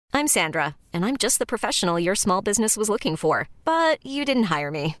I'm Sandra, and I'm just the professional your small business was looking for. But you didn't hire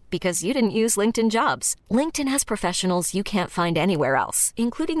me because you didn't use LinkedIn Jobs. LinkedIn has professionals you can't find anywhere else,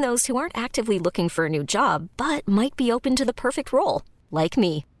 including those who aren't actively looking for a new job, but might be open to the perfect role, like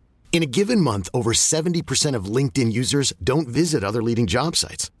me. In a given month, over 70% of LinkedIn users don't visit other leading job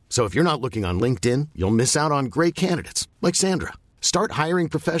sites. So if you're not looking on LinkedIn, you'll miss out on great candidates like Sandra. Start hiring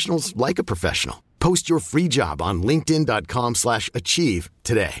professionals like a professional. Post your free job on linkedin.com/achieve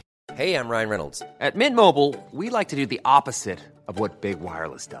today. Hey, I'm Ryan Reynolds. At Mint Mobile, we like to do the opposite of what Big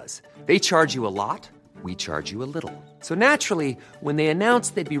Wireless does. They charge you a lot, we charge you a little. So naturally, when they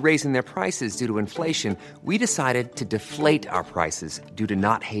announced they'd be raising their prices due to inflation, we decided to deflate our prices due to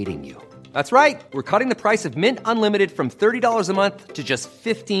not hating you. That's right. We're cutting the price of Mint Unlimited from $30 a month to just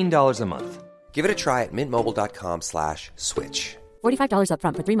 $15 a month. Give it a try at mintmobile.com/switch. $45 up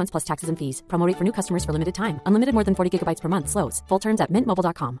front for 3 months plus taxes and fees. Promo rate for new customers for limited time. Unlimited more than 40 gigabytes per month. Slows full terms at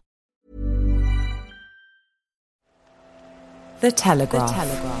mintmobile.com. The Telegraph.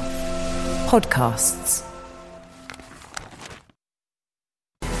 Podcasts.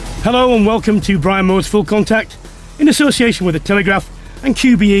 Hello and welcome to Brian Moore's Full Contact in association with The Telegraph and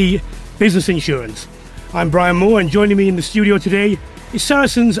QBE Business Insurance. I'm Brian Moore, and joining me in the studio today is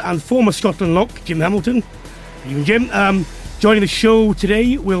Saracens and former Scotland lock Jim Hamilton. Even Jim. Joining the show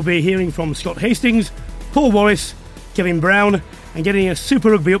today, we'll be hearing from Scott Hastings, Paul Wallace, Kevin Brown, and getting a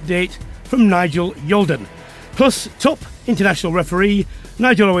Super Rugby update from Nigel Yalden. Plus, top international referee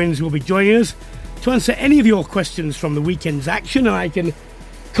Nigel Owens will be joining us to answer any of your questions from the weekend's action, and I can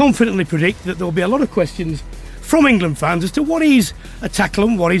confidently predict that there'll be a lot of questions from England fans as to what is a tackle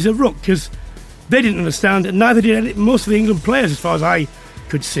and what is a ruck, because they didn't understand, and neither did most of the England players as far as I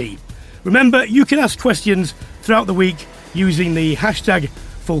could see. Remember, you can ask questions throughout the week using the hashtag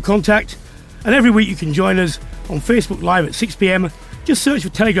 #FullContact, and every week you can join us on Facebook Live at 6pm. Just search for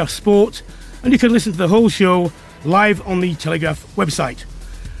Telegraph Sport, and you can listen to the whole show live on the Telegraph website.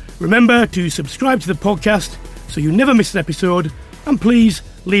 Remember to subscribe to the podcast so you never miss an episode, and please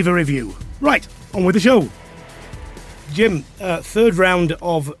leave a review. Right, on with the show. Jim, third round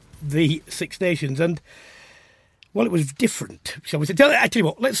of the Six Nations, and well, it was different, shall we say. I tell you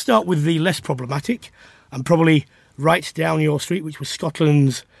what, let's start with the less problematic and probably right down your street, which was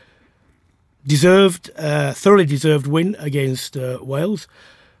Scotland's thoroughly deserved win against Wales.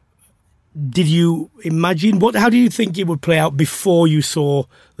 Did you imagine, how do you think it would play out before you saw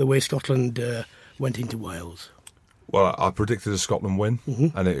the way Scotland went into Wales? Well, I predicted a Scotland win,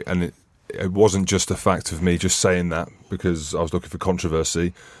 and it wasn't just a fact of me just saying that because I was looking for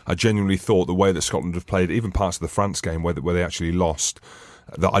controversy. I genuinely thought the way that Scotland have played, even parts of the France game where they actually lost,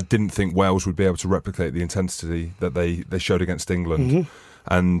 that I didn't think Wales would be able to replicate the intensity that they showed against England.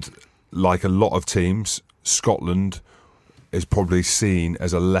 And like a lot of teams, Scotland is probably seen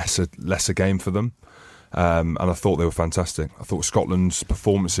as a lesser game for them. And I thought they were fantastic. I thought Scotland's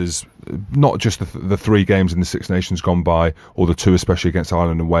performances, not just the three games in the Six Nations gone by, or the two especially against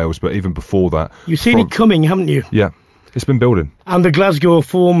Ireland and Wales, but even before that. You've seen it coming, haven't you? Yeah, it's been building. And the Glasgow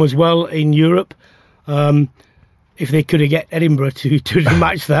form as well in Europe. If they could get Edinburgh to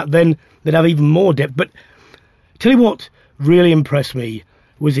match that, then they'd have even more depth. But tell you what really impressed me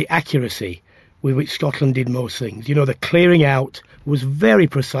was the accuracy with which Scotland did most things. You know, the clearing out was very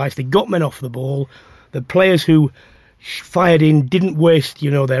precise. They got men off the ball. The players who fired in didn't waste,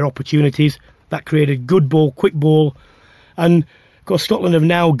 their opportunities. That created good ball, quick ball. And, of course, Scotland have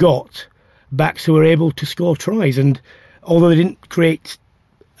now got backs who are able to score tries. And although they didn't create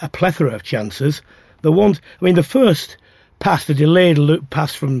a plethora of chances, the first pass, the delayed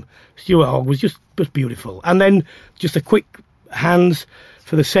pass from Stuart Hogg was just beautiful. And then just a quick hands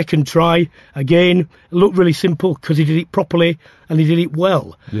for the second try. Again, it looked really simple because he did it properly and he did it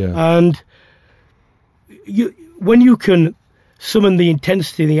well. Yeah. And when you can summon the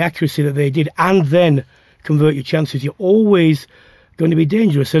intensity and the accuracy that they did and then convert your chances, you're always going to be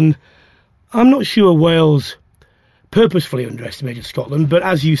dangerous. And I'm not sure Wales purposefully underestimated Scotland, but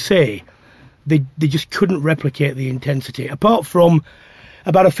as you say, they just couldn't replicate the intensity, apart from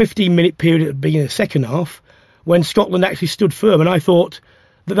about a 15-minute period at the beginning of the second half when Scotland actually stood firm. And I thought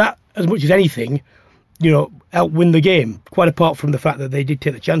that as much as anything, helped win the game, quite apart from the fact that they did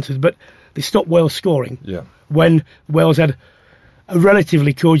take the chances. But they stopped Wales scoring when Wales had a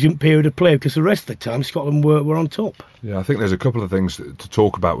relatively cogent period of play, because the rest of the time Scotland were on top. Yeah, I think there's a couple of things to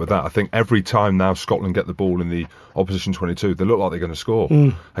talk about with that. I think every time now Scotland get the ball in the opposition 22, they look like they're going to score.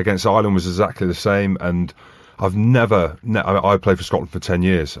 Against Ireland was exactly the same, and I've I played for Scotland for 10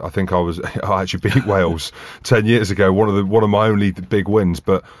 years. I think I actually beat Wales 10 years ago, one of my only big wins.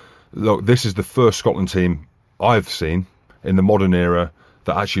 But look, this is the first Scotland team I've seen in the modern era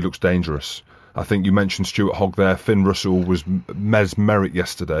that actually looks dangerous. I think you mentioned Stuart Hogg there. Finn Russell was mesmeric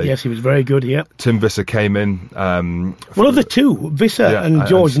yesterday. Yes, he was very good, yeah. Tim Visser came in. Well, of the two, Visser and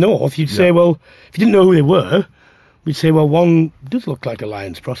George North, you'd say, well, if you didn't know who they were, you'd say, well, one does look like a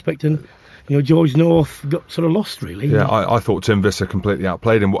Lions prospect, and George North got sort of lost, really. Yeah, I thought Tim Visser completely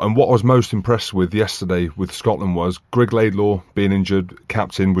outplayed him. And what I was most impressed with yesterday with Scotland was Greg Laidlaw being injured,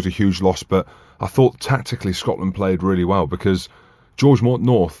 captain, was a huge loss, but I thought tactically Scotland played really well because George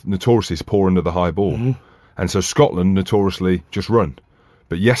North notoriously is poor under the high ball. Mm-hmm. And so Scotland notoriously just run.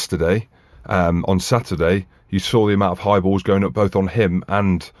 But yesterday, on Saturday, you saw the amount of high balls going up both on him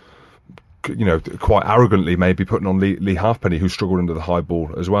and, quite arrogantly maybe putting on Lee Halfpenny, who struggled under the high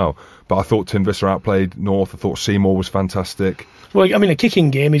ball as well. But I thought Tim Visser outplayed North. I thought Seymour was fantastic. Well, I mean, a kicking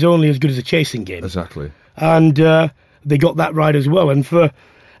game is only as good as a chasing game. Exactly. And they got that right as well. And for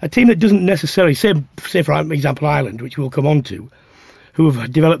a team that doesn't necessarily, say for example, Ireland, which we'll come on to, who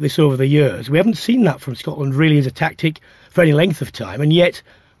have developed this over the years, we haven't seen that from Scotland really as a tactic for any length of time. And yet,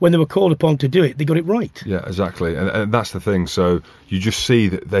 when they were called upon to do it, they got it right. Yeah, exactly. And that's the thing. So you just see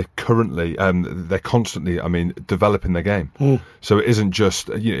that they're constantly, developing their game. So it isn't just,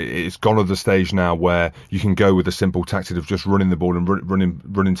 it's gone to the stage now where you can go with a simple tactic of just running the ball and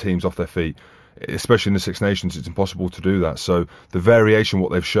running teams off their feet. Especially in the Six Nations, it's impossible to do that. So the variation,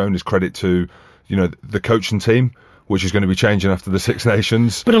 what they've shown, is credit to, the coaching team, which is going to be changing after the Six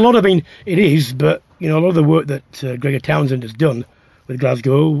Nations. But a lot of, it is, but, a lot of the work that Gregor Townsend has done with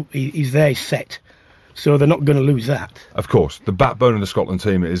Glasgow is there set. So they're not going to lose that. Of course. The backbone of the Scotland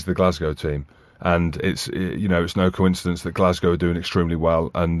team is the Glasgow team. And it's no coincidence that Glasgow are doing extremely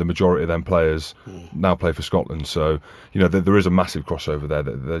well, and the majority of them players now play for Scotland. So, there is a massive crossover there.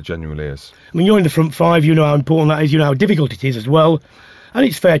 There genuinely is. You're in the front five, you know how important that is, you know how difficult it is as well. And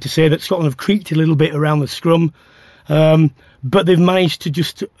it's fair to say that Scotland have creaked a little bit around the scrum, but they've managed to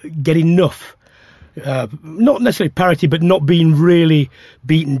just get enough. Not necessarily parity, but not being really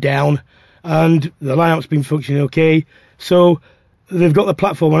beaten down. And the line-up's been functioning okay. So they've got the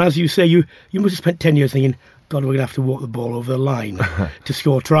platform, and as you say, you must have spent 10 years thinking, God, we're going to have to walk the ball over the line to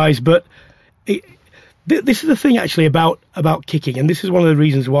score tries. But this is the thing, actually, about kicking, and this is one of the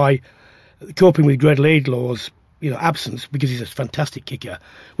reasons why coping with Greg Laidlaw's absence, because he's a fantastic kicker,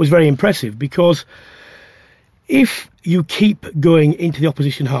 was very impressive. Because if you keep going into the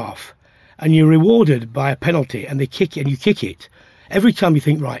opposition half and you're rewarded by a penalty and they kick it and you kick it, every time you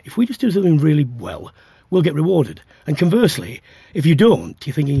think, right, if we just do something really well, we'll get rewarded. And conversely, if you don't,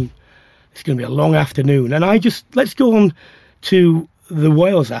 you're thinking it's going to be a long afternoon. And let's go on to the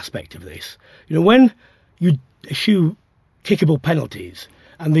Wales aspect of this. When you issue kickable penalties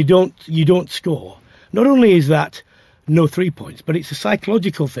and you don't score, not only is that no 3 points, but it's a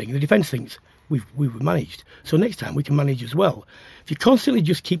psychological thing. The defence thinks we've managed, so next time we can manage as well. If you constantly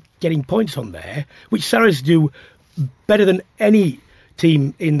just keep getting points on there, which Saracens do better than any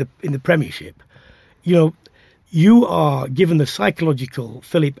team in the Premiership, you are given the psychological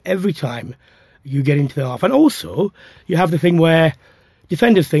fillip every time you get into the half. And also, you have the thing where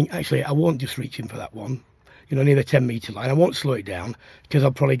defenders think, actually, I won't just reach in for that one, near the 10-metre line. I won't slow it down because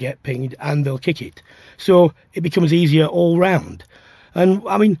I'll probably get pinged and they'll kick it. So it becomes easier all round. And,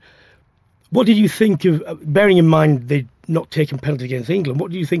 what did you think of, bearing in mind they'd not taken penalty against England,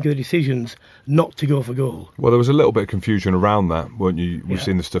 what do you think of the decisions not to go for goal? Well, there was a little bit of confusion around that, weren't you? We've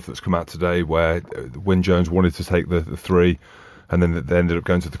seen the stuff that's come out today where Wyn Jones wanted to take the three and then they ended up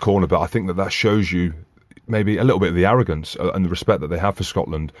going to the corner. But I think that shows you maybe a little bit of the arrogance and the respect that they have for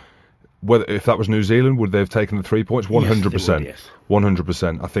Scotland. If that was New Zealand, would they have taken the 3 points? 100%. Yes.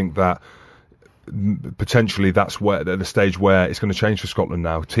 100%. I think that potentially that's where at the stage where it's going to change for Scotland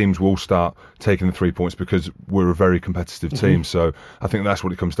now. Teams will start taking the 3 points because we're a very competitive team. So I think that's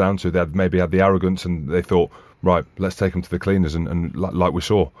what it comes down to. They maybe had the arrogance and they thought, right, let's take them to the cleaners, and like we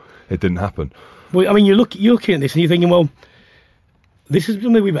saw, it didn't happen. Well, you're looking at this and you're thinking, well, this is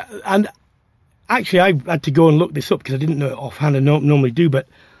something we've... And actually, I had to go and look this up because I didn't know it offhand. I normally do, but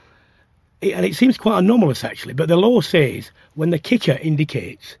it seems quite anomalous actually. But the law says when the kicker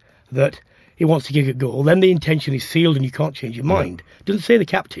indicates that he wants to kick a goal, then the intention is sealed and you can't change your mind. It doesn't say the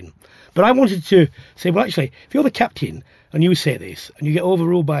captain. But I wanted to say, well, actually, if you're the captain and you say this and you get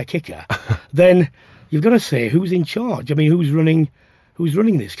overruled by a kicker, then you've got to say who's in charge. Who's running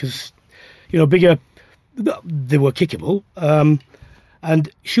this? Because, Biggar, they were kickable, and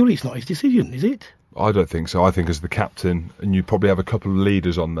surely it's not his decision, is it? I don't think so. I think as the captain, and you probably have a couple of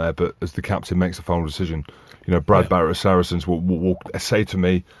leaders on there, but as the captain makes the final decision, Brad Barrett of Saracens will say to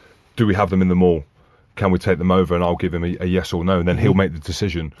me, do we have them in the maul? Can we take them over? And I'll give him a yes or no, and then he'll make the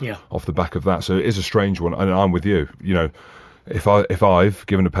decision off the back of that. So it is a strange one, and I'm with you. if I've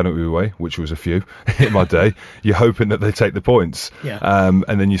given a penalty away, which was a few in my day, you're hoping that they take the points. Yeah.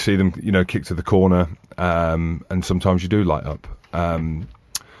 And then you see them, kick to the corner, and sometimes you do light up.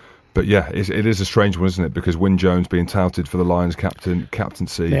 But yeah, it is a strange one, isn't it? Because Wyn Jones being touted for the Lions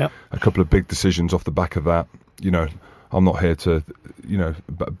captaincy, Yeah. a couple of big decisions off the back of that. I'm not here to,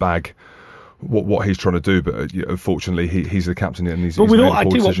 bag what he's trying to do, but unfortunately he's the captain and he's. But he's with made all, a I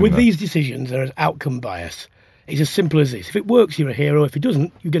poor tell you what, decision with there. these decisions, there is outcome bias. It's as simple as this. If it works, you're a hero. If it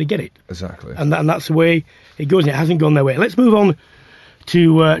doesn't, you're going to get it. Exactly. And that's the way it goes. And it hasn't gone their way. Let's move on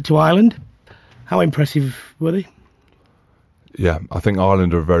to Ireland. How impressive were they? Yeah, I think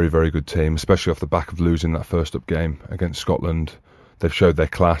Ireland are a very, very good team, especially off the back of losing that first up game against Scotland. They've showed their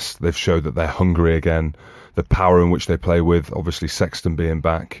class. They've showed that they're hungry again. The power in which they play with, obviously Sexton being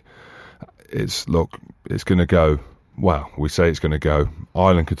back. It's going to go. Well, we say it's going to go.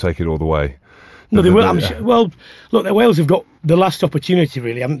 Ireland could take it all the way. No, they will. I'm sure, well, look, the Wales have got the last opportunity,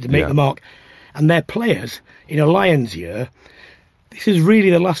 really, haven't they, to make the mark. And their players, in a Lions year, this is really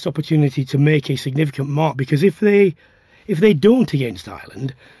the last opportunity to make a significant mark, because if they don't against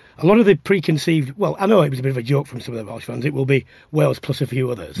Ireland, a lot of the preconceived, well, I know it was a bit of a joke from some of the Welsh fans, it will be Wales plus a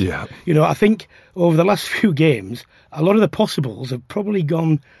few others. Yeah. I think over the last few games, a lot of the possibles have probably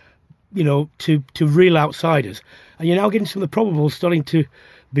gone, to real outsiders. And you're now getting some of the probables starting to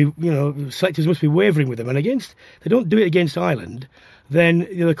be, selectors must be wavering with them. And if they don't do it against Ireland, then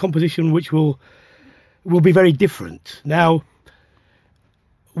the composition which will be very different. Now,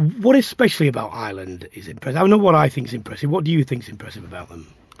 what especially about Ireland is impressive? I know what I think is impressive. What do you think is impressive about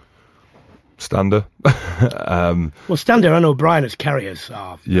them? Stander. Well, Stander and O'Brien as carriers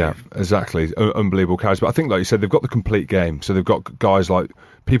are. Yeah, exactly. Unbelievable carries. But I think, like you said, they've got the complete game. So they've got guys like,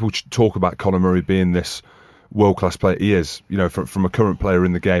 people talk about Conor Murray being this world-class player. He is, from a current player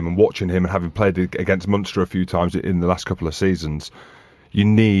in the game, and watching him and having played against Munster a few times in the last couple of seasons, you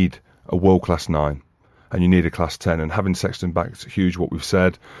need a world-class 9 and you need a class 10. And having Sexton back is huge, what we've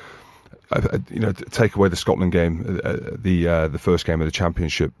said. Take away the Scotland game, the first game of the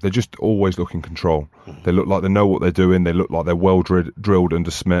championship, they just always look in control. They look like they know what they're doing. They look like they're well drilled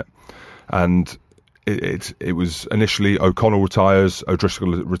under Smith. And it was initially O'Connell retires,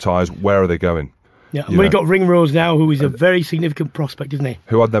 O'Driscoll retires. Where are they going? Yeah, and we've got Ringrose now, who is a very significant prospect, isn't he?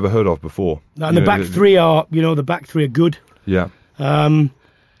 Who I'd never heard of before. And the back three are good. Yeah.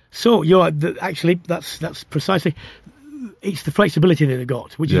 So actually, that's precisely. It's the flexibility that they've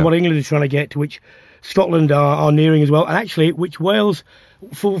got, which is what England is trying to get to, which Scotland are nearing as well, and actually which Wales,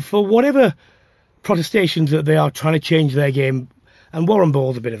 for whatever protestations that they are trying to change their game, and Warren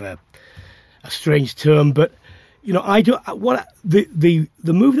Ball's a bit of a strange term, but the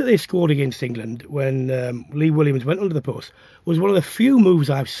move that they scored against England when Lee Williams went under the post was one of the few moves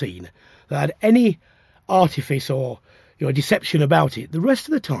I've seen that had any artifice or deception about it. The rest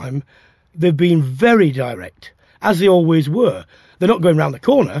of the time, they've been very direct, as they always were. They're not going round the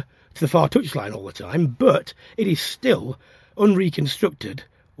corner to the far touchline all the time, but it is still unreconstructed,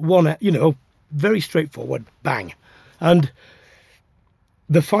 very straightforward, bang. And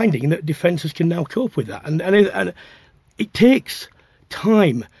they're finding that defences can now cope with that. And it takes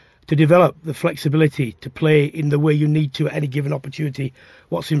time to develop the flexibility to play in the way you need to at any given opportunity,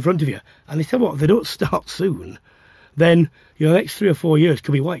 what's in front of you. And they tell you what, if they don't start soon, then the next 3 or 4 years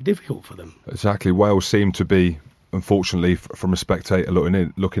could be quite difficult for them. Exactly. Wales seem to be, unfortunately, from a spectator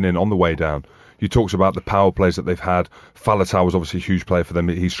looking in on the way down. You talked about the power plays that they've had. Faletau was obviously a huge player for them.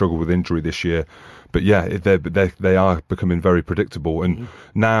 He struggled with injury this year. But yeah, they are becoming very predictable. And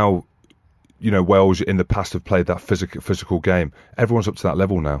now, Wales in the past have played that physical game. Everyone's up to that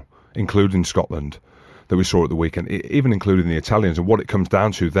level now, including Scotland, that we saw at the weekend, even including the Italians. And what it comes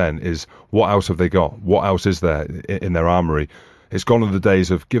down to then is, what else have they got? What else is there in their armoury? It's gone are the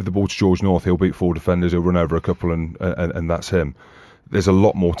days of give the ball to George North, he'll beat 4 defenders, he'll run over a couple and that's him. There's a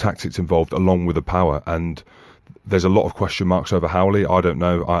lot more tactics involved along with the power, and there's a lot of question marks over Howley. I don't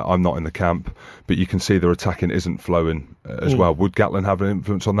know, I'm not in the camp, but you can see their attacking isn't flowing as well. Would Gatland have an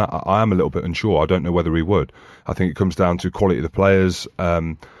influence on that? I am a little bit unsure. I don't know whether he would. I think it comes down to quality of the players,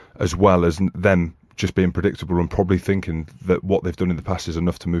 as well as them just being predictable and probably thinking that what they've done in the past is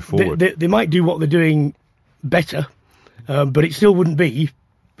enough to move forward. They might do what they're doing better, but it still wouldn't be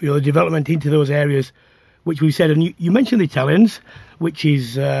the development into those areas which we said. And you mentioned the Italians, which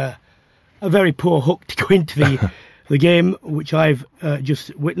is a very poor hook to go into the game, which I've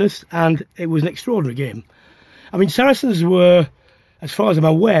just witnessed, and it was an extraordinary game. I mean, Saracens were, as far as I'm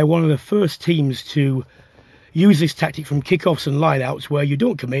aware, one of the first teams to use this tactic from kickoffs and lineouts where you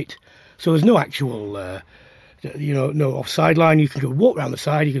don't commit, so there's no actual, no offside line. You can go walk around the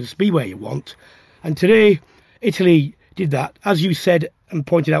side, you can just be where you want. And today, Italy did that, as you said and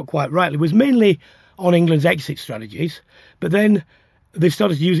pointed out quite rightly, was mainly on England's exit strategies. But then they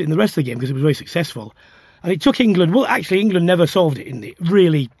started to use it in the rest of the game because it was very successful. And it took England, well, actually, England never solved it in the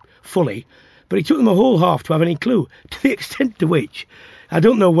really fully, but it took them a whole half to have any clue, to the extent to which, I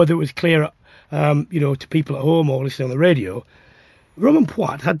don't know whether it was clear, to people at home or listening on the radio, Romain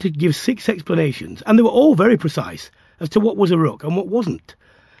Poite had to give 6 explanations, and they were all very precise as to what was a ruck and what wasn't.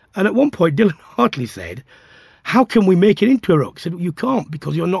 And at one point, Dylan Hartley said, how can we make it into a ruck? He said, you can't,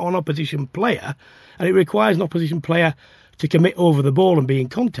 because you're not an opposition player, and it requires an opposition player to commit over the ball and be in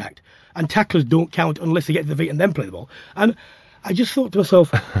contact. And tacklers don't count unless they get to the feet and then play the ball. And I just thought to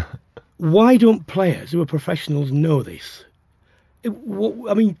myself, why don't players who are professionals know this?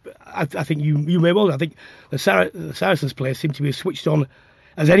 I think you may well. I think the Saracens players seem to be as switched on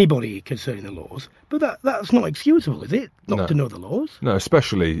as anybody concerning the laws. But that's not excusable, is it? Not to know the laws. No,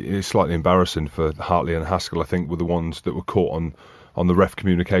 especially it's slightly embarrassing for Hartley and Haskell, I think, were the ones that were caught on the ref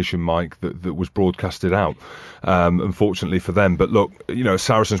communication mic that was broadcasted out, unfortunately for them. But look,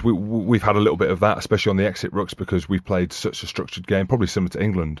 Saracens, we've had a little bit of that, especially on the exit rucks, because we've played such a structured game, probably similar to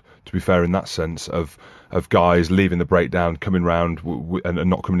England, to be fair, in that sense, of guys leaving the breakdown, coming round and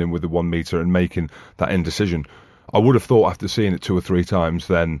not coming in with the 1 metre and making that end decision. I would have thought after seeing it 2 or 3 times,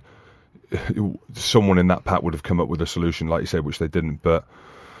 then someone in that pack would have come up with a solution, like you said, which they didn't. But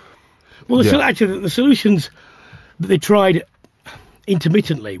actually, the solutions that they tried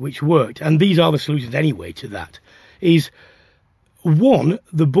intermittently, which worked, and these are the solutions anyway to that, is one,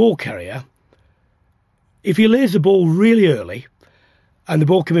 the ball carrier, if he lays the ball really early and the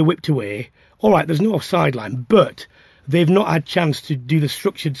ball can be whipped away, all right, there's no offside line, but they've not had chance to do the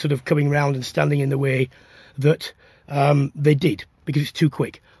structured sort of coming round and standing in the way that they did, because it's too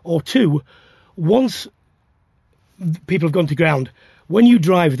quick. Or 2, once people have gone to ground, when you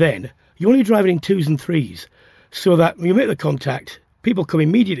drive then, you're only driving in 2s and 3s, so that when you make the contact, people come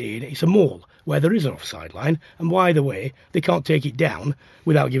immediately in. It's a maul where there is an offside line, and by the way, they can't take it down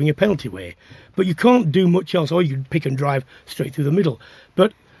without giving a penalty away. But you can't do much else, or you can pick and drive straight through the middle.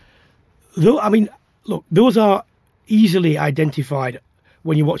 But those are easily identified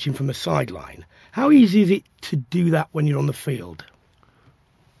when you're watching from the sideline. How easy is it to do that when you're on the field?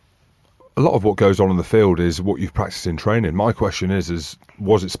 A lot of what goes on in the field is what you've practiced in training. My question is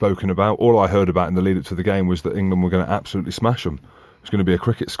was it spoken about? All I heard about in the lead up to the game was that England were going to absolutely smash them. It was going to be a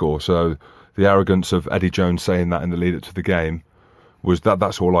cricket score. So the arrogance of Eddie Jones saying that in the lead up to the game was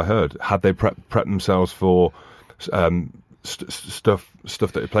that's all I heard. Had they prepped themselves for stuff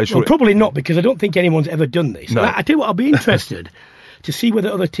that they played? Well, probably not, because I don't think anyone's ever done this. No. I tell you what, I'll be interested to see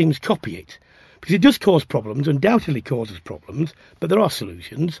whether other teams copy it, because it does cause problems, undoubtedly causes problems, but there are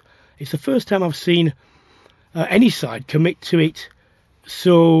solutions. It's the first time I've seen any side commit to it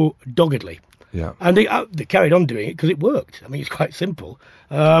so doggedly. Yeah. And they carried on doing it because it worked. I mean, it's quite simple.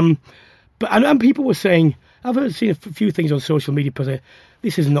 But people were saying, seen a few things on social media, say,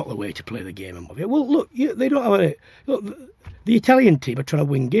 this is not the way to play the game. And well, look, they don't have any. Look, the Italian team are trying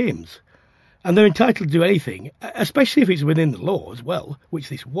to win games, and they're entitled to do anything, especially if it's within the law as well, which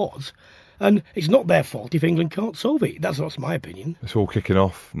this was. And it's not their fault if England can't solve it. That's my opinion. It's all kicking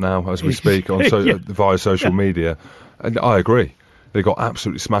off now as we speak via social media. And I agree. They got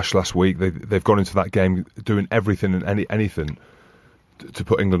absolutely smashed last week. They've gone into that game doing everything and anything to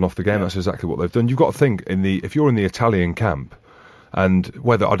put England off the game. Yeah. That's exactly what they've done. You've got to think, if you're in the Italian camp, and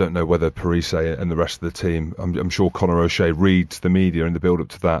I don't know whether Parise and the rest of the team, I'm sure Conor O'Shea reads the media in the build-up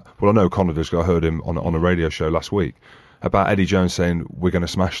to that. Well, I know Conor does, because I heard him on a radio show last week about Eddie Jones saying, we're going to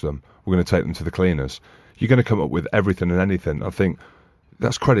smash them, we're going to take them to the cleaners. You're going to come up with everything and anything. I think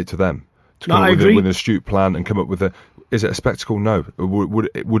that's credit to them. To come up with an astute plan and come up with is it a spectacle? No.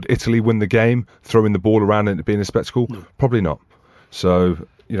 Would Italy win the game, throwing the ball around and it being a spectacle? No. Probably not. So,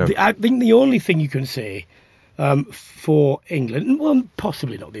 I think the only thing you can say for England, well,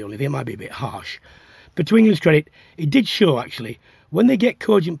 possibly not the only thing, it might be a bit harsh, but to England's credit, it did show, actually, when they get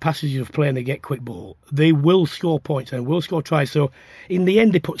cogent passages of play and they get quick ball, they will score points and will score tries. So in the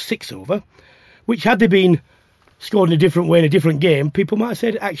end, they put 6 over, which had they been scored in a different way in a different game, people might have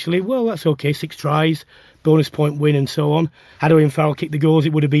said, actually, well, that's okay, 6 tries, bonus point win and so on. Had Owen Farrell kicked the goals,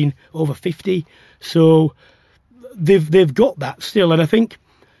 it would have been over 50. So they've got that still. And I think,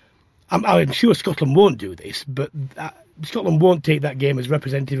 I'm sure Scotland won't do this, but Scotland won't take that game as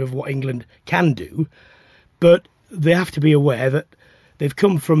representative of what England can do. But they have to be aware that they've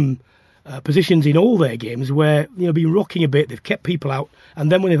come from positions in all their games where, been rocking a bit, they've kept people out,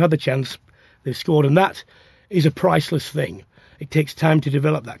 and then when they've had the chance, they've scored, and that is a priceless thing. It takes time to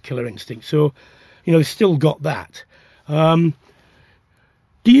develop that killer instinct. So, they've still got that. Actually,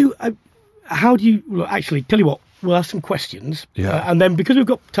 tell you what, we'll ask some questions. Yeah. And then, because we've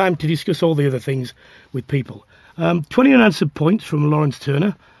got time to discuss all the other things with people, 20 unanswered points from Lawrence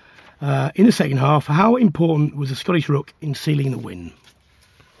Turner in the second half. How important was the Scottish ruck in sealing the win?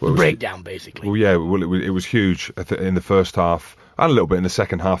 Well, the breakdown, basically. Well, yeah, it was huge in the first half and a little bit in the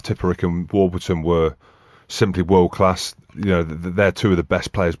second half. Tipperick and Warburton were simply world class. You know, they're two of the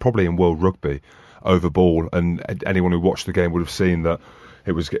best players probably in world rugby over ball, and anyone who watched the game would have seen that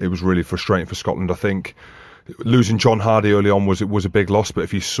it was really frustrating for Scotland. I think losing John Hardy early on was a big loss, but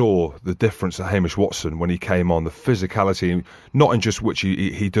if you saw the difference that Hamish Watson when he came on, the physicality, not in just which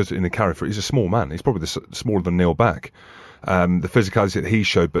he does it in the carry for, he's a small man, he's probably smaller than Neil Back. The physicality that he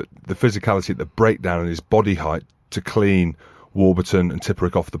showed, but the physicality at the breakdown and his body height to clean Warburton and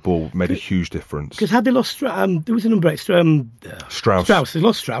Tipperick off the ball made a huge difference. Because had they lost, there was a number extra. Strauss. They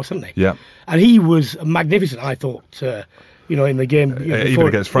lost Strauss, hadn't they? Yeah. And he was magnificent, I thought, in the game. Even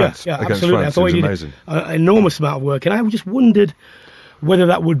against France. Yeah, against absolutely. France, I thought it was he did amazing. An enormous amount of work. And I just wondered whether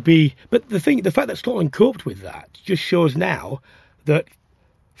that would be. But the fact that Scotland coped with that just shows now that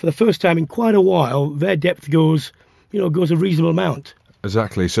for the first time in quite a while, their depth goes a reasonable amount.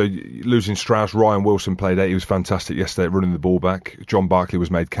 Exactly. So losing Strauss, Ryan Wilson played 8. He was fantastic yesterday at running the ball back. John Barclay was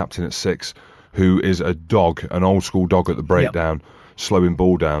made captain at 6, who is a dog, an old school dog at the breakdown, slowing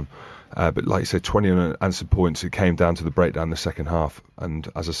ball down. But like you said, 20 unanswered points. It came down to the breakdown in the second half.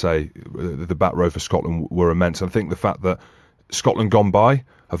 And as I say, the back row for Scotland were immense. And I think the fact that Scotland gone by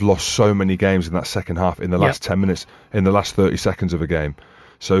have lost so many games in that second half in the last 10 minutes, in the last 30 seconds of a game.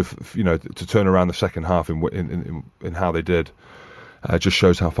 So, to turn around the second half in how they did, just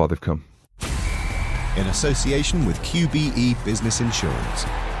shows how far they've come. In association with QBE Business Insurance,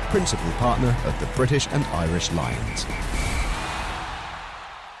 principal partner of the British and Irish Lions.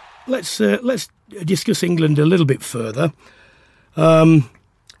 Let's discuss England a little bit further. One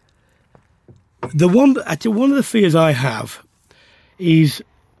of the fears I have is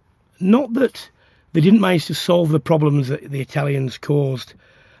not that they didn't manage to solve the problems that the Italians caused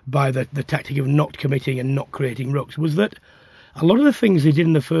by the tactic of not committing and not creating rucks, was that a lot of the things they did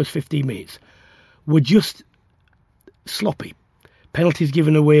in the first 15 minutes were just sloppy. Penalties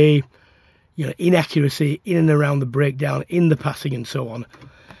given away, inaccuracy in and around the breakdown, in the passing and so on.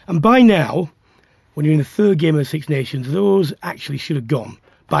 And by now, when you're in the third game of the Six Nations, those actually should have gone,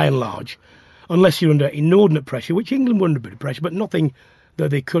 by and large, unless you're under inordinate pressure, which England were under a bit of pressure, but nothing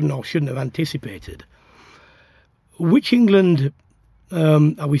that they couldn't or shouldn't have anticipated. Which England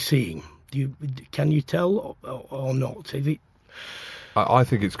are we seeing? Can you tell or not? I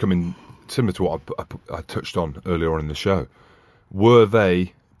think it's coming similar to what I touched on earlier on in the show. Were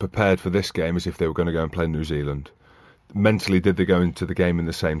they prepared for this game as if they were going to go and play New Zealand? Mentally, did they go into the game in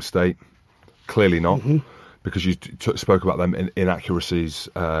the same state? Clearly not, because you spoke about them inaccuracies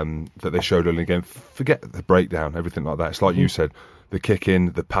that they showed early in the game. Forget the breakdown, everything like that. It's like you said, the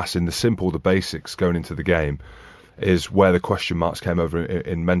kicking, the passing, the basics going into the game is where the question marks came over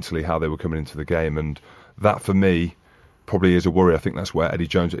in mentally how they were coming into the game. And that, for me, probably is a worry. I think that's where Eddie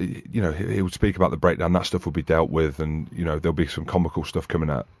Jones, he would speak about the breakdown. That stuff will be dealt with, and there'll be some comical stuff coming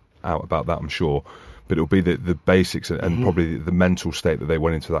out about that, I'm sure. But it'll be the basics and probably the mental state that they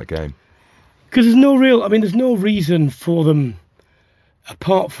went into that game. Because there's no reason for them,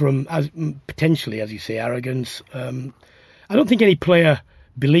 apart from potentially, as you say, arrogance. I don't think any player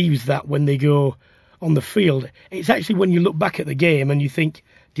believes that when they go on the field. It's actually when you look back at the game and you think,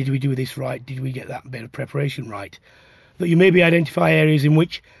 did we do this right? Did we get that bit of preparation right? That you maybe identify areas in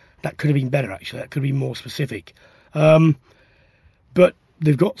which that could have been better, actually. That could have been more specific. But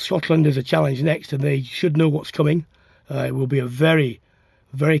they've got Scotland as a challenge next, and they should know what's coming. It will be a very,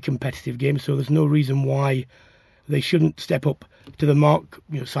 very competitive game, so there's no reason why they shouldn't step up to the mark,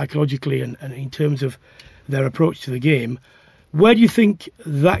 psychologically and in terms of their approach to the game. Where do you think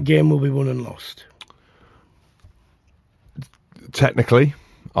that game will be won and lost? Technically,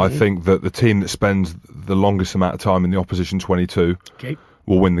 I think that the team that spends the longest amount of time in the opposition 22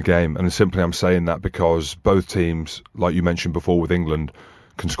 will win the game. And simply I'm saying that because both teams, like you mentioned before with England,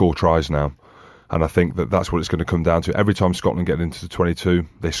 can score tries now. And I think that that's what it's going to come down to. Every time Scotland get into the 22,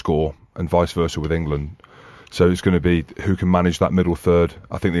 they score, and vice versa with England. So it's going to be who can manage that middle third.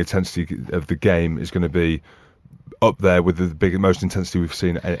 I think the intensity of the game is going to be up there with the most intensity we've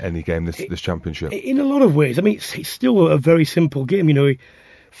seen in any game this championship. In a lot of ways. I mean, it's still a very simple game.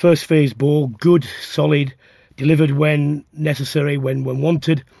 First phase ball, good, solid, delivered when necessary, when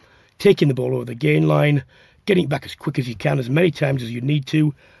wanted, taking the ball over the gain line, getting it back as quick as you can, as many times as you need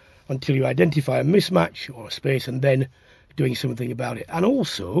to, until you identify a mismatch or a space, and then doing something about it. And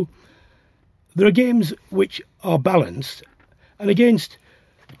also, there are games which are balanced, and against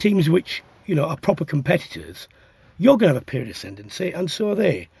teams which, are proper competitors, You're going to have a period of ascendancy, and so are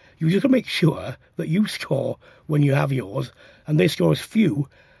they. You just got to make sure that you score when you have yours, and they score as few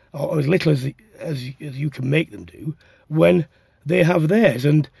or as little as you can make them do when they have theirs.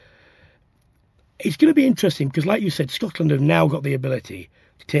 And it's going to be interesting because, like you said, Scotland have now got the ability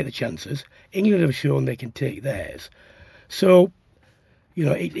to take the chances. England have shown they can take theirs. So, you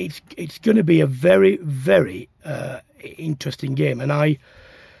know, it's going to be a very, very interesting game. And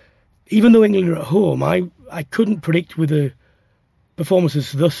even though England are at home, I couldn't predict with the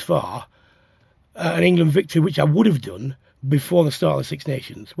performances thus far an England victory, which I would have done before the start of the Six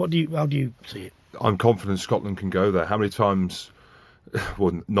Nations. How do you see it? I'm confident Scotland can go there. How many times,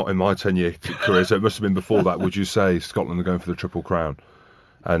 well, not in my 10-year career, so it must have been before that, would you say Scotland are going for the Triple Crown?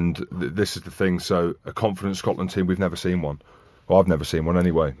 And this is the thing, so a confident Scotland team, we've never seen one. Well, I've never seen one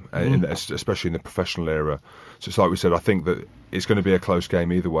anyway, especially in the professional era. So it's like we said, I think that it's going to be a close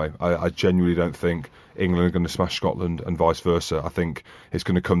game either way. I genuinely don't think England are going to smash Scotland and vice versa. I think it's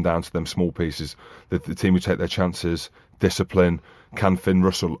going to come down to them small pieces. The team who take their chances, discipline, can Finn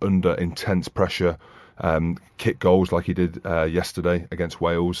Russell under intense pressure, kick goals like he did yesterday against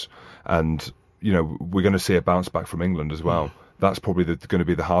Wales. And, you know, we're going to see a bounce back from England as well. That's probably going to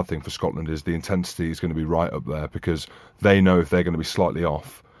be the hard thing for Scotland, is the intensity is going to be right up there, because they know if they're going to be slightly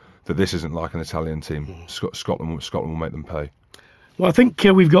off, that this isn't like an Italian team. Scotland will make them pay. Well, I think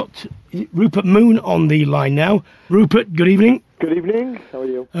we've got Rupert Moon on the line now. Rupert, good evening. Good evening. How are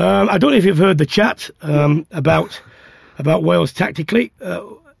you? I don't know if you've heard the chat about Wales tactically.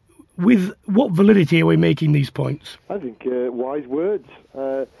 With what validity are we making these points? I think wise words.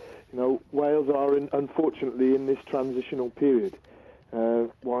 You know, Wales are unfortunately in this transitional period.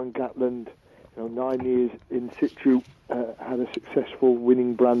 Warren Gatland, 9 years in situ, had a successful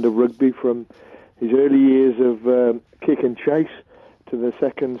winning brand of rugby from his early years of kick and chase to the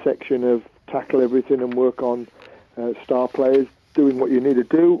second section of tackle everything and work on star players doing what you need to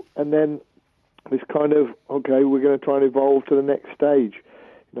do, and then this kind of, okay, we're going to try and evolve to the next stage.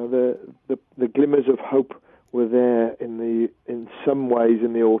 You know, the glimmers of hope were there in some ways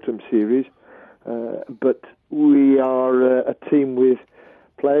in the autumn series, but we are a team with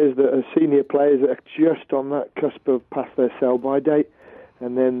players that are senior players that are just on that cusp of past their sell-by date,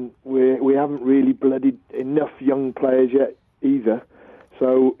 and then we haven't really bloodied enough young players yet either.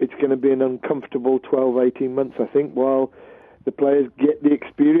 So it's going to be an uncomfortable 12, 18 months, I think, while the players get the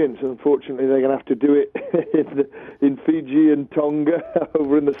experience. Unfortunately, they're going to have to do it in Fiji and Tonga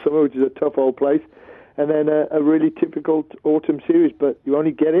over in the summer, which is a tough old place. And then a really typical autumn series, but you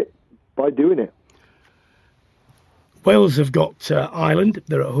only get it by doing it. Wales have got Ireland,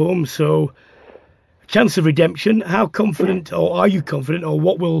 they're at home, so chance of redemption. How confident, or are you confident, or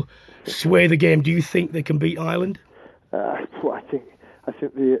what will sway the game? Do you think they can beat Ireland? Well, I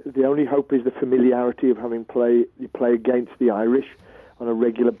think the only hope is the familiarity of having you play against the Irish on a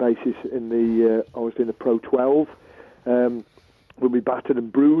regular basis in the obviously in the Pro 12. We'll be battered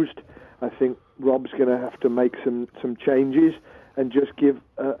and bruised. I think Rob's going to have to make some changes and just give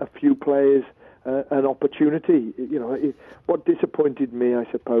a few players an opportunity. What disappointed me, I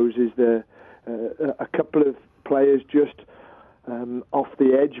suppose, is a couple of players just off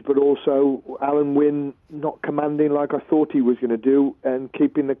the edge, but also Alan Wynne not commanding like I thought he was going to do, and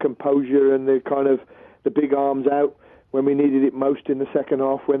keeping the composure and the kind of the big arms out when we needed it most in the second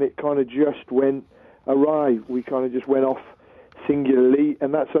half, when it kind of just went awry. We kind of just went off singularly,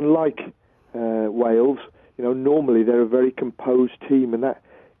 and that's unlike Wales. Normally they're a very composed team, and that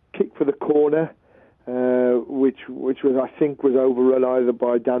kick for the corner, which was, I think, was overrun either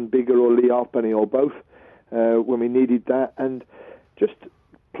by Dan Biggar or Lee Halfpenny or both when we needed that, and just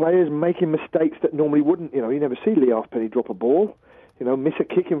players making mistakes that normally wouldn't. You never see Lee Halfpenny drop a ball, miss a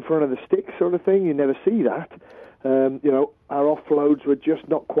kick in front of the stick sort of thing. You never see that. Our offloads were just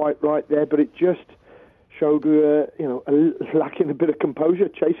not quite right there, but it just showed lacking a bit of composure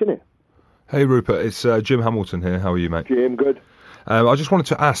chasing it. Hey Rupert, it's Jim Hamilton here. How are you, mate? Jim, good. I just wanted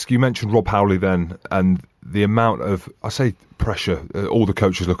to ask, you mentioned Rob Howley then, and the amount of, I say pressure, all the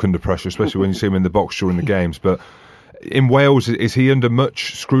coaches look under pressure, especially when you see him in the box during the games, but in Wales, is he under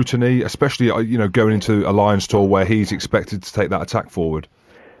much scrutiny, especially going into a Lions tour where he's expected to take that attack forward?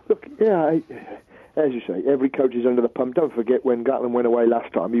 Look, yeah, as you say, every coach is under the pump. Don't forget when Gatland went away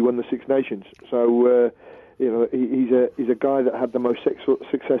last time, he won the Six Nations. So, he's a guy that had the most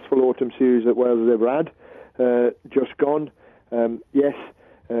successful autumn series that Wales has ever had, just gone. Yes,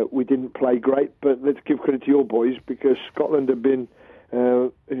 we didn't play great, but let's give credit to your boys, because Scotland have been,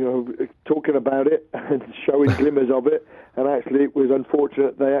 talking about it and showing glimmers of it. And actually, it was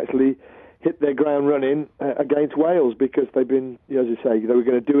unfortunate they actually hit their ground running against Wales, because they've been, as I say, they were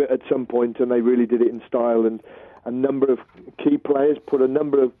going to do it at some point, and they really did it in style. And a number of key players put a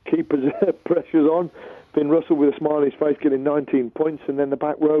number of keepers pressures on. Finn Russell with a smile on his face getting 19 points, and then the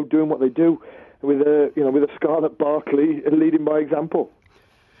back row doing what they do with a Scarlett Barkley leading by example.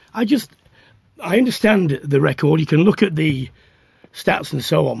 I understand the record. You can look at the stats and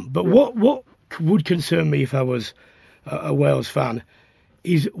so on, but what would concern me if I was a Wales fan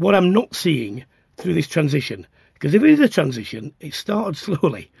is what I'm not seeing through this transition. Because if it is a transition, it started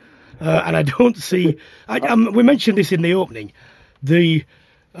slowly. And I don't see... we mentioned this in the opening. The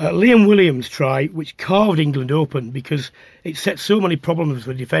Liam Williams try, which carved England open because it set so many problems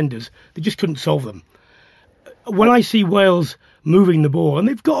for defenders, they just couldn't solve them. When I see Wales moving the ball, and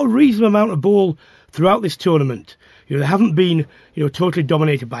they've got a reasonable amount of ball throughout this tournament, they haven't been totally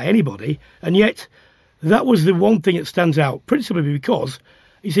dominated by anybody, and yet that was the one thing that stands out, principally because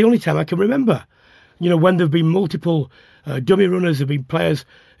it's the only time I can remember. When there have been multiple dummy runners, there have been players,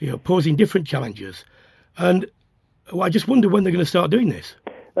 posing different challenges. And I just wonder when they're going to start doing this.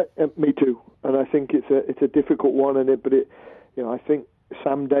 Me too. And I think it's a difficult one, I think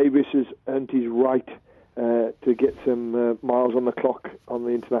Sam Davies has earned his right to get some miles on the clock on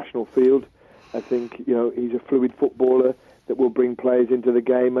the international field. I think, he's a fluid footballer that will bring players into the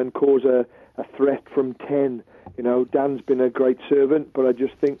game and cause a threat from 10. Dan's been a great servant, but I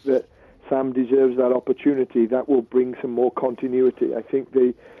just think that Sam deserves that opportunity. That will bring some more continuity. I think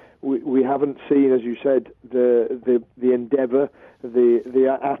we haven't seen, as you said, the endeavour,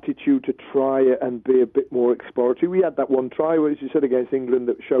 the attitude to try and be a bit more exploratory. We had that one try, as you said, against England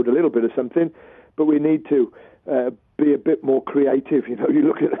that showed a little bit of something, but we need to be a bit more creative. You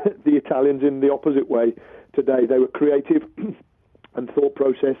look at the Italians in the opposite way today. They were creative and thought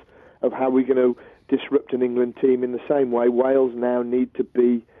process of how we're going to disrupt an England team in the same way. Wales now need to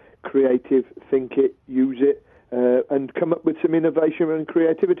be creative, think it, use it, and come up with some innovation and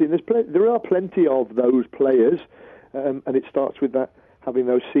creativity. And there are plenty of those players, and it starts with that, having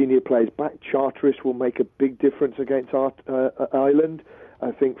those senior players back. Charteris will make a big difference against Ireland.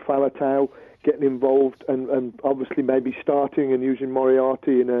 I think Faletau getting involved and obviously maybe starting and using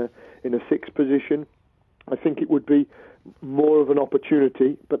Moriarty in a sixth position. I think it would be more of an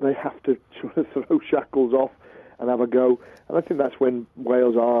opportunity, but they have to sort of throw shackles off and have a go. And I think that's when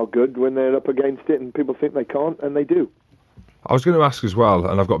Wales are good, when they're up against it and people think they can't, and they do. I was going to ask as well,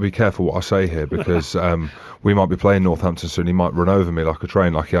 and I've got to be careful what I say here, because we might be playing Northampton soon. He might run over me like a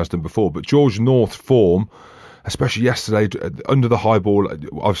train, like he has done before. But George North's form, especially yesterday, under the high ball,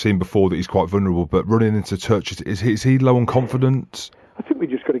 I've seen before that he's quite vulnerable, but running into touch, is he low on confidence? I think we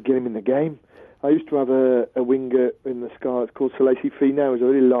just got to get him in the game. I used to have a winger in the Scarlets called Salesi Fina. He was a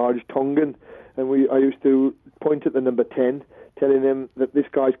really large Tongan, and I used to point at the number 10, telling him that this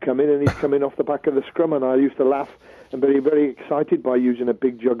guy's coming, and he's coming off the back of the scrum, and I used to laugh and be very excited by using a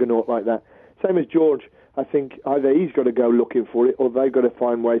big juggernaut like that. Same as George. I think either he's got to go looking for it, or they've got to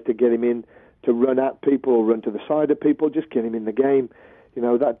find ways to get him in to run at people or run to the side of people, just get him in the game. It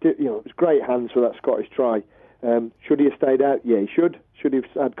was great hands for that Scottish try. Should he have stayed out? Yeah, he should. Should he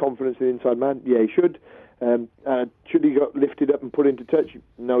have had confidence in the inside man? Yeah, he should. Should he got lifted up and put into touch?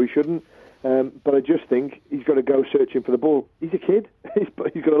 No, he shouldn't. But I just think he's got to go searching for the ball. He's a kid.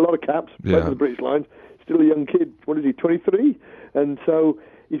 He's got a lot of caps. Played for the British Lions. Still a young kid. What is he, 23? And so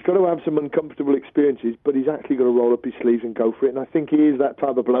he's got to have some uncomfortable experiences, but he's actually got to roll up his sleeves and go for it. And I think he is that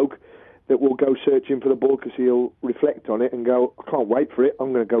type of bloke that will go searching for the ball because he'll reflect on it and go, I can't wait for it.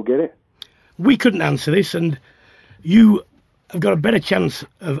 I'm going to go get it. We couldn't answer this, and you have got a better chance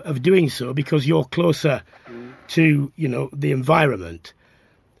of doing so because you're closer to, the environment.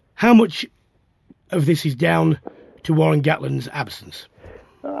 How much of this is down to Warren Gatland's absence?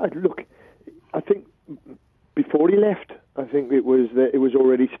 Look, I think before he left, I think it was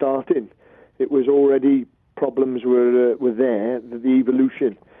already starting. It was already problems were there. The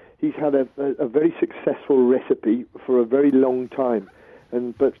evolution. He's had a very successful recipe for a very long time,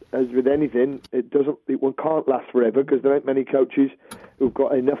 but as with anything, it can't last forever because there ain't many coaches who've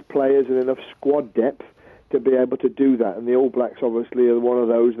got enough players and enough squad depth to be able to do that. And the All Blacks obviously are one of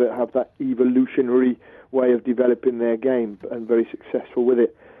those that have that evolutionary way of developing their game and very successful with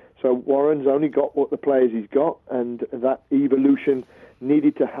it. So Warren's only got what the players he's got, and that evolution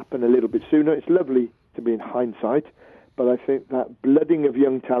needed to happen a little bit sooner. It's lovely to be in hindsight, but I think that blooding of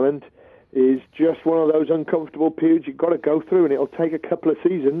young talent is just one of those uncomfortable periods you've got to go through, and it'll take a couple of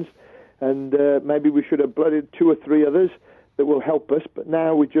seasons, and maybe we should have blooded 2 or 3 others that will help us, but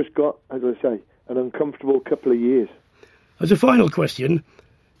now we've just got, as I say, an uncomfortable couple of years. As a final question,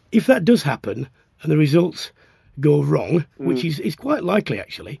 if that does happen and the results go wrong, which is quite likely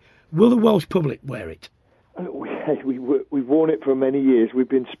actually, Will the Welsh public wear it? We've worn it for many years. We've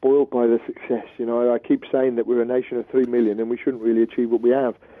been spoilt by the success. I keep saying that we're a nation of 3 million and we shouldn't really achieve what we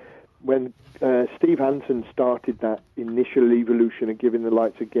have. When Steve Hansen started that initial evolution of giving the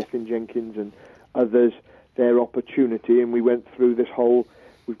likes of Gethin Jenkins and others their opportunity, and we went through this whole,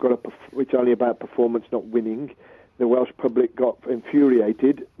 it's only about performance, not winning. The Welsh public got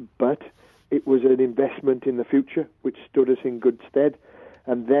infuriated, but it was an investment in the future, which stood us in good stead.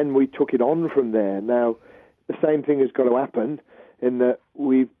 And then we took it on from there. Now, the same thing has got to happen in that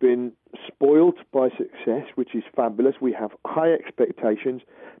we've been spoilt by success, which is fabulous. We have high expectations,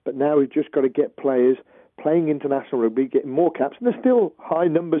 but now we've just got to get players playing international rugby, getting more caps. And there's still high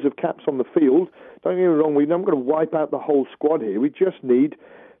numbers of caps on the field. Don't get me wrong, we're not going to wipe out the whole squad here. We just need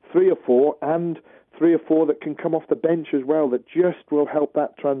 3 or 4 and 3 or 4 that can come off the bench as well, that just will help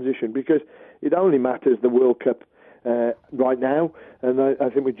that transition, because it only matters the World Cup right now, and I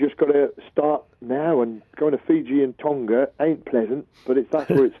think we've just got to start now, and going to Fiji and Tonga ain't pleasant, but that's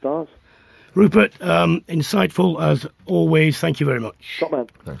where it starts. Rupert, insightful as always. Thank you very much. Top man.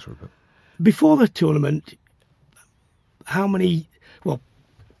 Thanks, Rupert. Before the tournament, how many,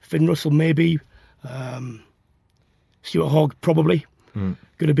 Finn Russell maybe, Stuart Hogg probably, going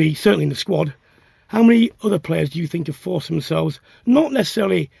to be certainly in the squad. How many other players do you think have forced themselves, not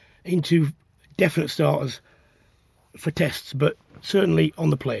necessarily into definite starters for tests, but certainly on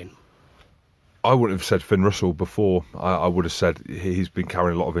the plane? I wouldn't have said Finn Russell before. I would have said he's been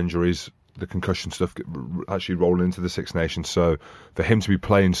carrying a lot of injuries, the concussion stuff actually rolling into the Six Nations. So for him to be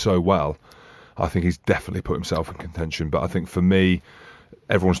playing so well, I think he's definitely put himself in contention. But I think for me,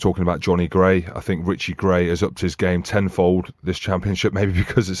 everyone's talking about Johnny Gray. I think Richie Gray has upped his game tenfold this championship, maybe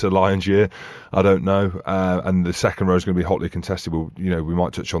because it's a Lions year. I don't know. And the second row is going to be hotly contested. We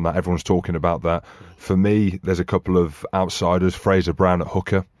might touch on that. Everyone's talking about that. For me, there's a couple of outsiders. Fraser Brown at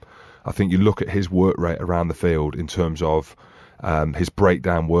hooker. I think you look at his work rate around the field in terms of his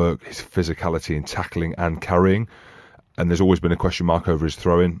breakdown work, his physicality in tackling and carrying. And there's always been a question mark over his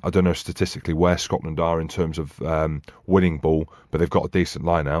throwing. I don't know statistically where Scotland are in terms of winning ball, but they've got a decent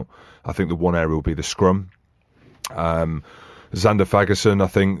line out. I think the one area will be the scrum. Xander Fagerson, I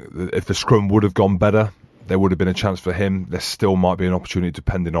think if the scrum would have gone better, there would have been a chance for him. There still might be an opportunity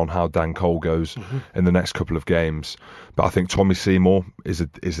depending on how Dan Cole goes in the next couple of games. But I think Tommy Seymour is a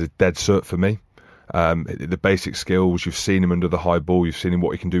dead cert for me. The basic skills, you've seen him under the high ball, you've seen him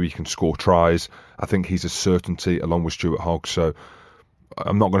what he can do, he can score tries. I think he's a certainty along with Stuart Hogg. So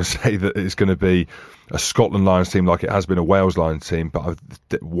I'm not going to say that it's going to be a Scotland Lions team like it has been a Wales Lions team, but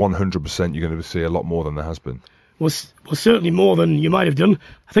 100% you're going to see a lot more than there has been. Well, certainly more than you might have done.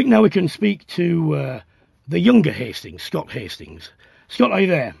 I think now we can speak to the younger Hastings, Scott Hastings. Scott, are you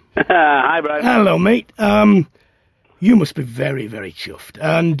there? Hi, Brian. Hello, mate. You must be very, very chuffed.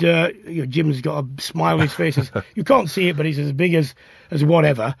 And Jim's got a smile on his face. You can't see it, but he's as big as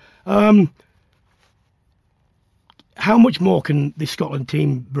whatever. How much more can the Scotland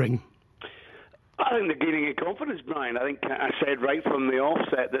team bring? I think they're gaining in confidence, Brian. I think I said right from the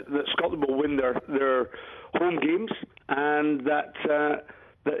offset that Scotland will win their home games, and that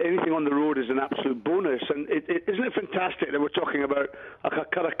anything on the road is an absolute bonus. And isn't it fantastic that we're talking about a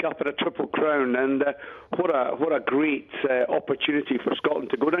Curragh Cup and a Triple Crown, and what a great opportunity for Scotland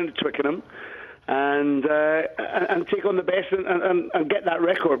to go down to Twickenham and take on the best and get that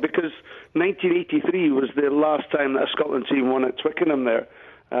record, because 1983 was the last time that a Scotland team won at Twickenham there.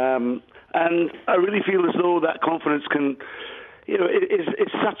 And I really feel as though that confidence can...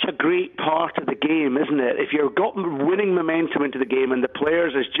 it's such a great part of the game, isn't it? If you've got winning momentum into the game, and the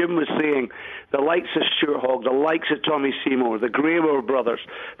players, as Jim was saying, the likes of Stuart Hogg, the likes of Tommy Seymour, the Gray brothers,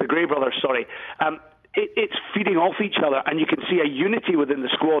 it's feeding off each other, and you can see a unity within the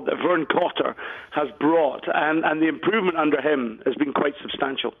squad that Vern Cotter has brought, and the improvement under him has been quite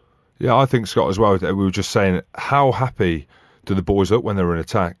substantial. Yeah, I think, Scott, as well, we were just saying, how happy do the boys look when they're in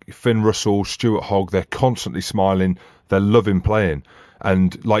attack? Finn Russell, Stuart Hogg, they're constantly smiling. They're loving playing.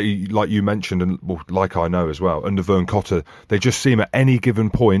 And like you mentioned, and like I know as well, under Vern Cotter, they just seem at any given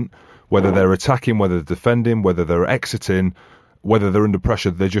point, whether they're attacking, whether they're defending, whether they're exiting, whether they're under pressure,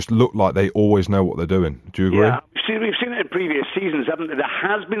 they just look like they always know what they're doing. Do you agree? Yeah, we've seen it in previous seasons, haven't we? There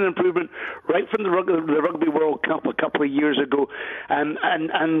has been an improvement right from the Rugby World Cup a couple of years ago, and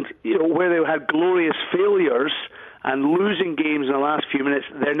where they had glorious failures and losing games in the last few minutes,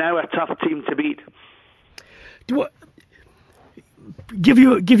 they're now a tough team to beat. Give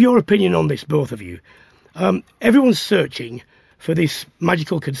your opinion on this, both of you. Everyone's searching for this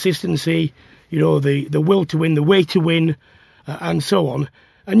magical consistency, the will to win, the way to win, and so on.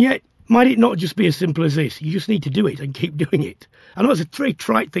 And yet, might it not just be as simple as this? You just need to do it and keep doing it. I know it's a very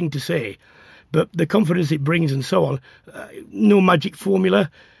trite thing to say, but the confidence it brings and so on, no magic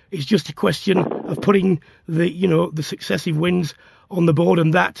formula. It's just a question of putting the successive wins on the board,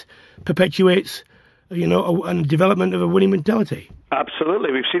 and that perpetuates, and development of a winning mentality.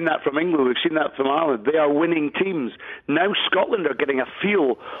 Absolutely. We've seen that from England. We've seen that from Ireland. They are winning teams. Now Scotland are getting a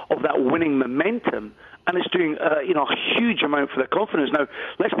feel of that winning momentum, and it's doing a huge amount for their confidence. Now,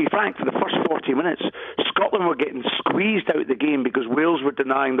 let's be frank, for the first 40 minutes, Scotland were getting squeezed out of the game because Wales were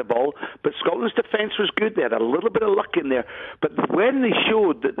denying the ball, but Scotland's defence was good. They had a little bit of luck in there. But when they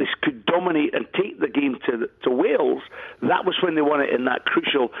showed that they could dominate and take the game to Wales, that was when they won it in that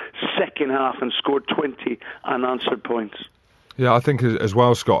crucial second half and scored 20 unanswered points. Yeah, I think as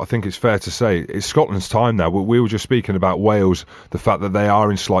well, Scott, I think it's fair to say it's Scotland's time now. We were just speaking about Wales, the fact that they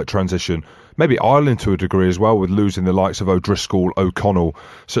are in slight transition. Maybe Ireland to a degree as well, with losing the likes of O'Driscoll, O'Connell,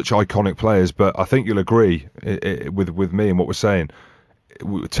 such iconic players. But I think you'll agree with me and what we're saying.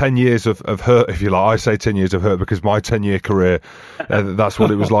 10 years of hurt, if you like. I say 10 years of hurt because my 10-year career, that's what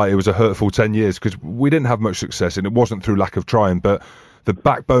it was like. It was a hurtful 10 years because we didn't have much success, and it wasn't through lack of trying. But the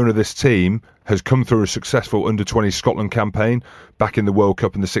backbone of this team has come through a successful Under-20 Scotland campaign back in the World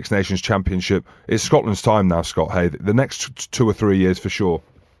Cup and the Six Nations Championship. It's Scotland's time now, Scott Hay. The next 2 or 3 years for sure.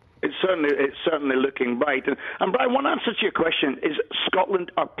 It's certainly looking bright. And Brian, one answer to your question is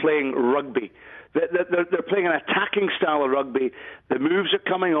Scotland are playing rugby. They're playing an attacking style of rugby. The moves are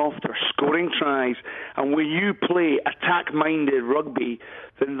coming off. They're scoring tries. And when you play attack-minded rugby,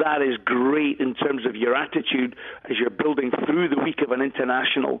 then that is great in terms of your attitude as you're building through the week of an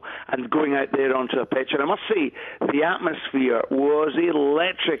international and going out there onto a pitch. And I must say, the atmosphere was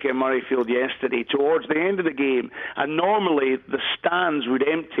electric in Murrayfield yesterday towards the end of the game. And normally the stands would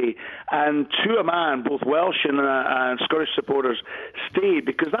empty, and to a man, both Welsh and Scottish supporters stayed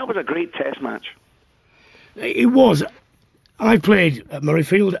because that was a great test match. It was. I played at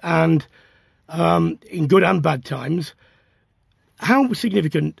Murrayfield, and in good and bad times. How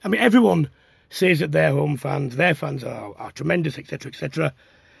significant? I mean, everyone says that their home fans, their fans are tremendous, etc., etc.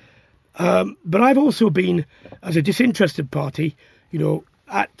 But I've also been, as a disinterested party,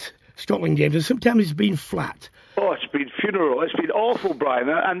 at Scotland games, and sometimes it's been flat. Oh, it's been funeral. It's been awful, Brian,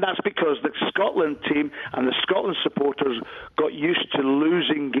 and that's because the Scotland team and the Scotland supporters got used to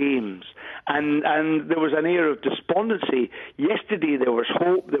losing games, and there was an air of despondency. Yesterday there was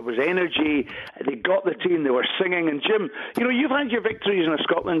hope, there was energy. They got the team, they were singing. And Jim, you've had your victories in a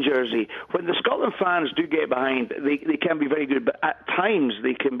Scotland jersey. When the Scotland fans do get behind, they can be very good, but at times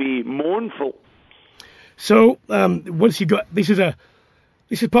they can be mournful. So once you got this is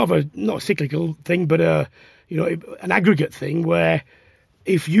part of a not a cyclical thing, but an aggregate thing where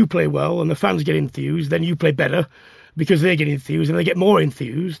if you play well and the fans get enthused, then you play better because they get enthused and they get more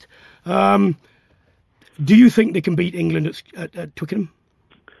enthused. Do you think they can beat England at Twickenham?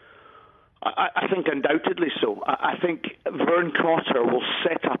 I think undoubtedly so. I think Vern Cotter will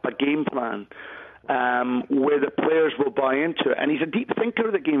set up a game plan where the players will buy into it. And he's a deep thinker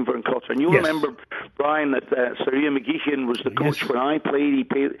of the game, Vern Cotter. And you'll remember, Brian, that Sir Ian McGeechan was the coach when I played.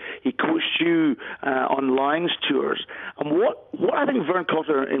 He coached you on Lions tours. And what I think Vern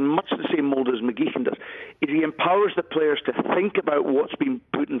Cotter, in much the same mould as McGeechan does, is he empowers the players to think about what's been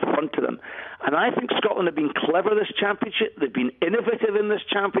put in front of them. And I think Scotland have been clever this championship. They've been innovative in this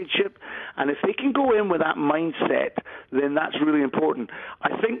championship. And if they can go in with that mindset, then that's really important.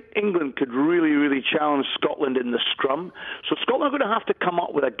 I think England could really challenge Scotland in the scrum. So Scotland are going to have to come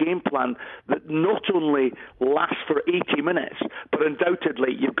up with a game plan that not only lasts for 80 minutes, but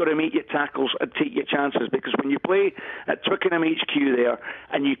undoubtedly you've got to make your tackles and take your chances, because when you play at Twickenham HQ there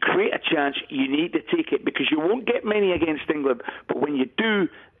and you create a chance, you need to take it, because you won't get many against England, but when you do,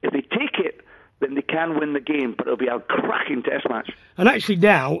 if they take it, then they can win the game, but it'll be a cracking test match. And actually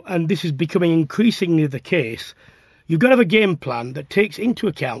now, and this is becoming increasingly the case, you've got to have a game plan that takes into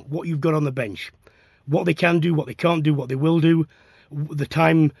account what you've got on the bench. What they can do, what they can't do, what they will do, the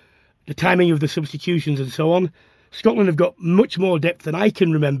timing of the substitutions and so on. Scotland have got much more depth than I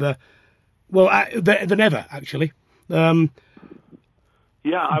can remember, than ever, actually. Do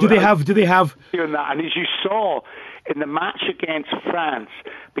they have? And as you saw in the match against France,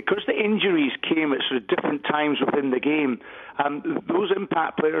 because the injuries came at sort of different times within the game, those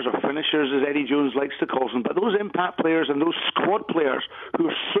impact players, or finishers as Eddie Jones likes to call them, but those impact players and those squad players who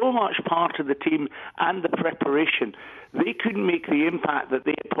are so much part of the team and the preparation, they couldn't make the impact that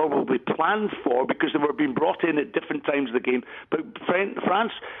they had probably planned for because they were being brought in at different times of the game. But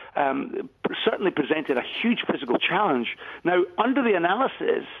France certainly presented a huge physical challenge. Now, under the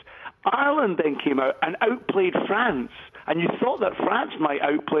analysis, Ireland then came out and outplayed France. And you thought that France might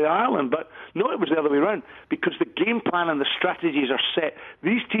outplay Ireland, but no, it was the other way around, because the game plan and the strategies are set.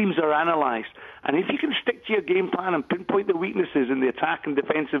 These teams are analysed, and if you can stick to your game plan and pinpoint the weaknesses in the attack and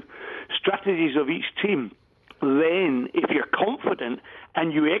defensive strategies of each team, then if you're confident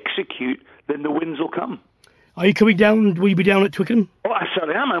and you execute, then the wins will come. Are you coming down? Will you be down at Twickenham? Oh, I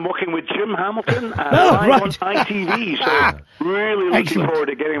certainly am. I'm working with Jim Hamilton live on ITV, so really looking forward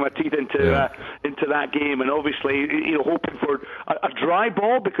to getting my teeth into that game, and obviously, hoping for a dry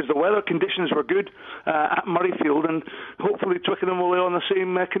ball because the weather conditions were good at Murrayfield, and hopefully Twickenham will lay on the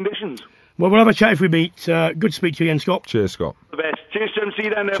same conditions. Well, we'll have a chat if we meet. Good to speak to you again, Scott. Cheers, Scott. The best. Cheers, Jim. See you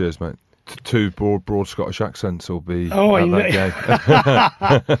down there. Cheers, mate. Two broad Scottish accents will be at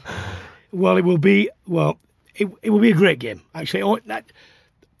that game. Well, it will be. Well. It will be a great game, actually.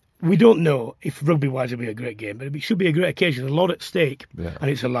 We don't know if rugby-wise it'll be a great game, but it should be a great occasion. There's a lot at stake, and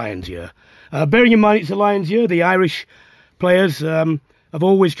it's a Lions year. Bearing in mind it's a Lions year, the Irish players have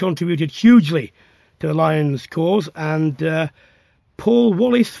always contributed hugely to the Lions cause, and Paul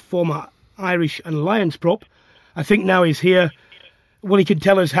Wallace, former Irish and Lions prop, I think now he's here. Well, he can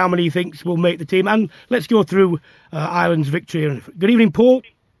tell us how many he thinks will make the team, and let's go through Ireland's victory. Good evening, Paul.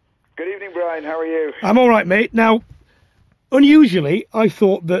 Good evening, Brian. How are you? I'm all right, mate. Now, unusually, I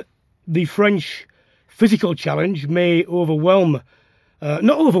thought that the French physical challenge may not overwhelm,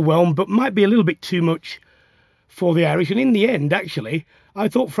 but might be a little bit too much for the Irish. And in the end, actually, I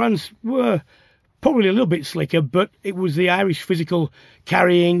thought France were probably a little bit slicker, but it was the Irish physical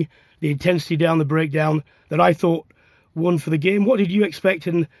carrying, the intensity down the breakdown that I thought won for the game. What did you expect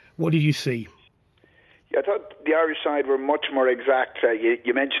and what did you see? Yeah, I thought the Irish side were much more exact.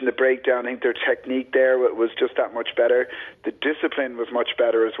 You mentioned the breakdown. I think their technique there was just that much better. The discipline was much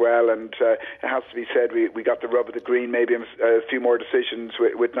better as well, and it has to be said, we got the rub of the green, maybe a few more decisions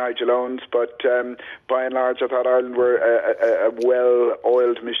with Nigel Owens, but by and large I thought Ireland were a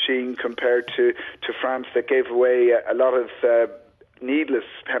well-oiled machine compared to France that gave away a lot of needless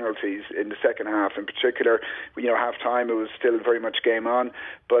penalties in the second half. In particular, half time it was still very much game on,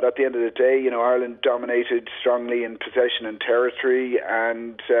 but at the end of the day, Ireland dominated strongly in possession and territory,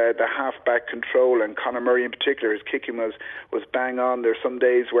 and the half-back control, and Conor Murray in particular, his kicking was bang on. There's some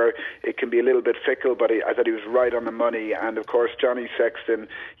days where it can be a little bit fickle, but I thought he was right on the money. And of course, Johnny Sexton,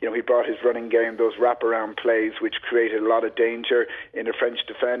 he brought his running game, those wraparound plays, which created a lot of danger in the French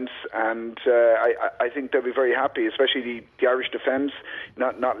defence, and I think they'll be very happy, especially the Irish defence.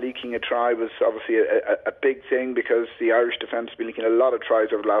 Not leaking a try was obviously a big thing, because the Irish defence has been leaking a lot of tries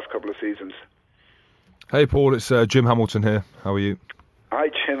over the last couple of seasons. Hey Paul, it's Jim Hamilton here. How are you? Hi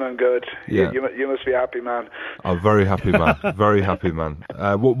Jim, I'm good. Yeah. You must be happy, man. I'm very happy, man. Very happy, man.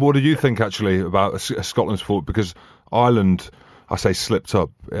 What did you think actually about Scotland's fault? Because Ireland, I say slipped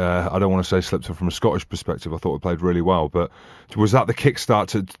up. I don't want to say slipped up from a Scottish perspective. I thought it played really well. But was that the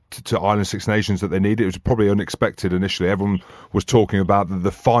kickstart to Ireland Six Nations that they needed? It was probably unexpected initially. Everyone was talking about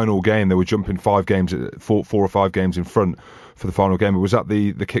the final game. They were jumping 4 or 5 games in front for the final game. But was that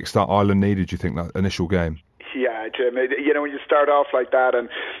the kickstart Ireland needed, do you think, that initial game? Yeah, Jim. When you start off like that, and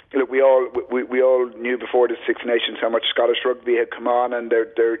look, we all knew before the Six Nations how much Scottish rugby had come on, and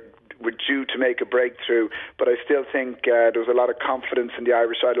they're were due to make a breakthrough, but I still think there was a lot of confidence in the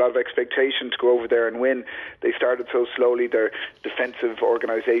Irish side, a lot of expectation to go over there and win. They started so slowly. Their defensive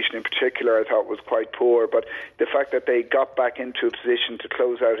organisation in particular I thought was quite poor, but the fact that they got back into a position to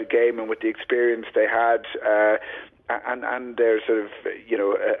close out a game, and with the experience they had and their sort of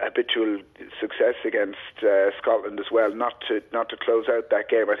habitual success against Scotland as well, not to close out that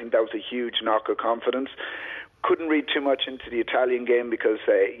game, I think that was a huge knock of confidence. Couldn't read too much into the Italian game because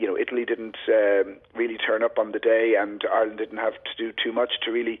Italy didn't really turn up on the day, and Ireland didn't have to do too much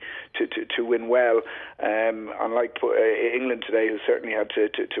to really to win well. Unlike England today, who certainly had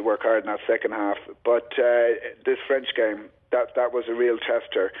to work hard in that second half. But this French game, that was a real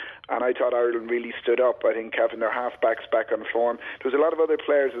tester, and I thought Ireland really stood up. I think having their half-backs back on form. There was a lot of other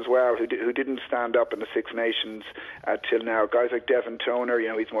players as well who didn't stand up in the Six Nations till now. Guys like Devin Toner,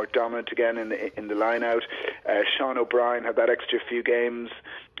 he's more dominant again in the line-out. Sean O'Brien had that extra few games.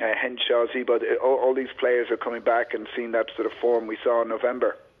 Henshaw, Zebo, all these players are coming back and seeing that sort of form we saw in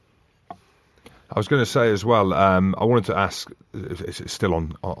November. I was going to say as well, I wanted to ask, it's still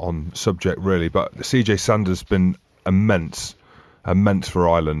on subject really, but CJ Sanders has been immense for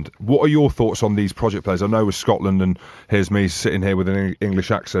Ireland. What are your thoughts on these project players? I know with Scotland, and here's me sitting here with an English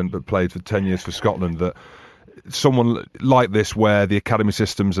accent but played for 10 years for Scotland, that someone like this, where the academy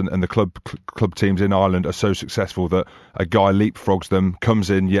systems and the club teams in Ireland are so successful that a guy leapfrogs them, comes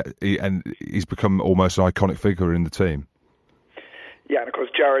in, and he's become almost an iconic figure in the team. Yeah, and of course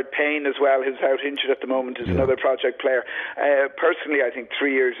Jared Payne as well, who's out injured at the moment, is another project player. Personally, I think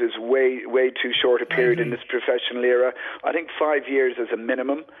 3 years is way too short a period in this professional era. I think 5 years is a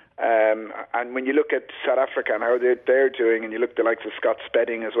minimum. And when you look at South Africa and how they're doing, and you look at the likes of Scott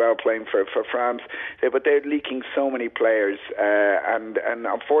Spedding as well playing for France, but they're leaking so many players. And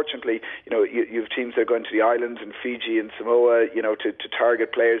unfortunately, you have teams that are going to the islands and Fiji and Samoa, to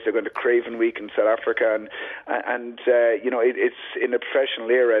target players. They're going to Craven Week in South Africa, and it's in the professional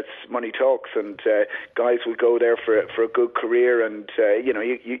era. It's money talks, and guys will go there for a good career. And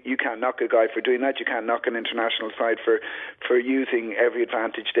you can't knock a guy for doing that. You can't knock an international side for using every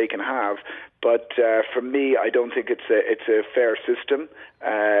advantage they can have. But for me, I don't think it's a fair system.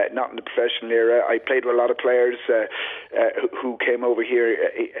 Not in the professional era. I played with a lot of players who came over here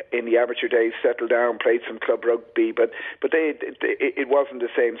in the amateur days, settled down, played some club rugby, but it wasn't the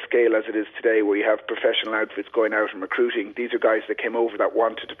same scale as it is today, where you have professional outfits going out and recruiting. These are guys that came over that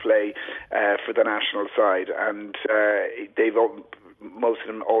wanted to play for the national side, and most of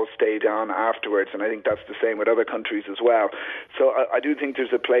them all stayed on afterwards, and I think that's the same with other countries as well. So I do think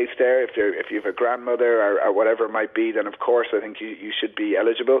there's a place there. If you have a grandmother or whatever it might be, then of course I think you should be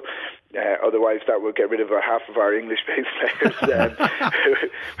eligible. Otherwise, that will get rid of half of our English-based players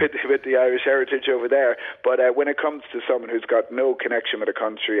with the Irish heritage over there. But when it comes to someone who's got no connection with the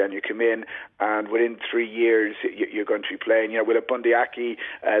country, and you come in, and within 3 years you're going to be playing, Willa Bundy Aki,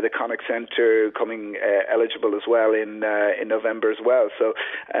 the Connacht Centre, coming eligible as well in November as well. So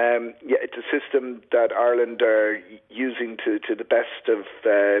it's a system that Ireland are using to the best of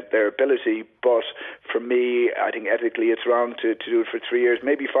their ability. But for me, I think ethically it's wrong to do it for 3 years,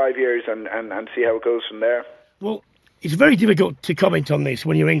 maybe 5 years, and see how it goes from there. Well, it's very difficult to comment on this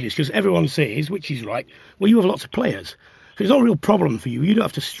when you're English, because everyone says, which is right, well, you have lots of players. So it's not a real problem for you. You don't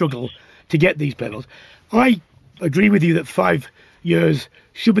have to struggle to get these players. I agree with you that 5 years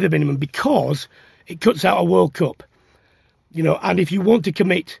should be the minimum, because it cuts out a World Cup. And if you want to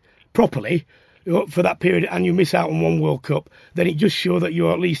commit properly for that period and you miss out on one World Cup, then it just shows that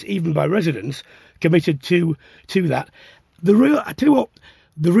you're at least, even by residence, committed to that. I tell you what,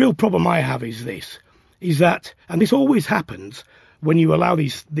 the real problem I have is that, and this always happens when you allow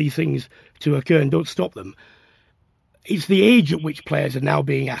these things to occur and don't stop them, it's the age at which players are now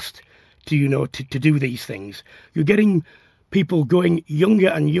being asked to do these things. You're getting people going younger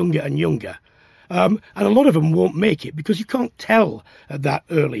and younger and younger. And a lot of them won't make it because you can't tell at that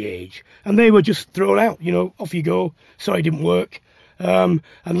early age. And they were just thrown out, off you go, sorry, it didn't work, and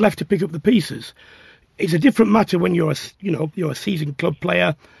left to pick up the pieces. It's a different matter when you're a seasoned club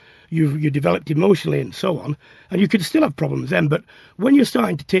player, you're developed emotionally and so on, and you can still have problems then. But when you're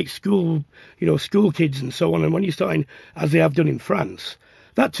starting to take school kids and so on, and when you're starting, as they have done in France,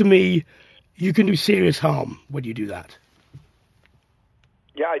 that to me, you can do serious harm when you do that.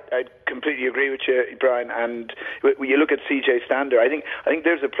 Yeah, I completely agree with you, Brian. And when you look at CJ Stander, I think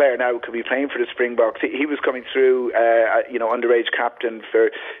there's a player now who could be playing for the Springboks. He was coming through, underage captain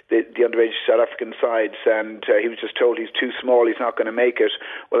for the underage South African sides, and he was just told he's too small, he's not going to make it.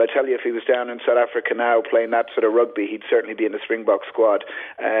 Well, I tell you, if he was down in South Africa now playing that sort of rugby, he'd certainly be in the Springbok squad.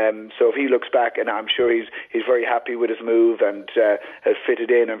 So if he looks back, and I'm sure he's very happy with his move and has fitted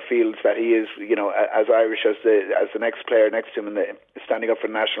in and feels that he is, as Irish as the next player next to him standing up for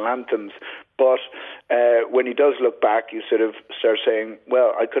national anthems. But when he does look back, you sort of start saying,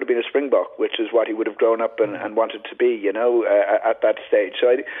 well, I could have been a Springbok, which is what he would have grown up and wanted to be, at that stage.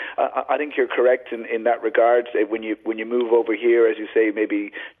 So I think you're correct in that regard. When you move over here, as you say,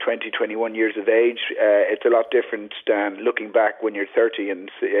 maybe 20, 21 years of age, it's a lot different than looking back when you're 30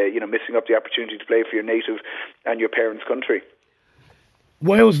 and missing up the opportunity to play for your native and your parents' country.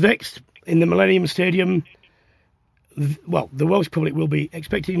 Wales next in the Millennium Stadium. Well, the Welsh public will be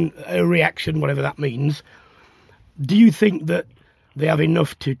expecting a reaction, whatever that means. Do you think that they have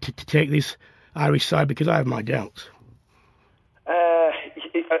enough to take this Irish side? Because I have my doubts.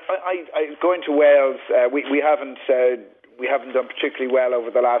 Going to Wales, we haven't done particularly well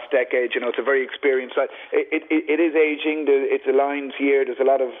over the last decade. It's a very experienced side. It is aging. It's a Lions year. There's a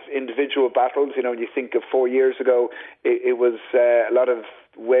lot of individual battles. When you think of 4 years ago, it was a lot of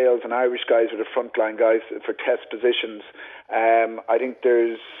Wales and Irish guys were the frontline guys for test positions. I think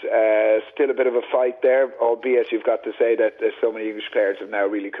there's still a bit of a fight there, albeit you've got to say that there's so many English players have now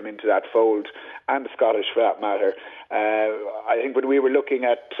really come into that fold, and the Scottish for that matter. I think when we were looking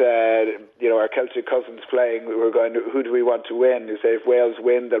at our Celtic cousins playing, we were going, who do we want to win? You say if Wales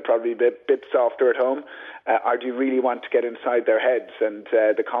win, they'll probably be a bit softer at home. Or do you really want to get inside their heads and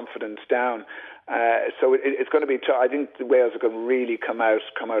the confidence down? So it's going to be tough. I think the Wales are going to really come out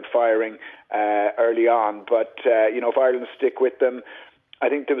firing early on. But if Ireland stick with them, I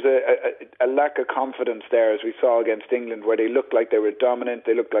think there was a lack of confidence there, as we saw against England, where they looked like they were dominant,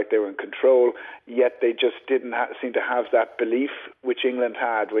 they looked like they were in control, yet they just didn't seem to have that belief which England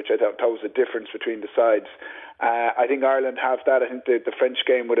had, which I thought was the difference between the sides. I think Ireland have that. I think the French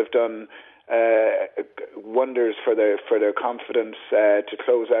game would have done wonders for their confidence to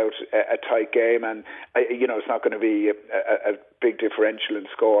close out a tight game, and it's not going to be a big differential in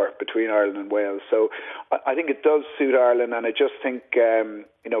score between Ireland and Wales. So I think it does suit Ireland, and I just think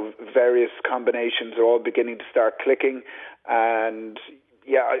various combinations are all beginning to start clicking, and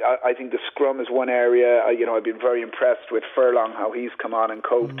I think the scrum is one area. I've been very impressed with Furlong, how he's come on and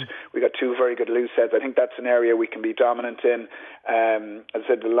coped. We got two very good loose heads. I think that's an area we can be dominant in. As I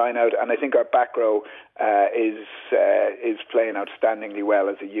said, the line out, and I think our back row is playing outstandingly well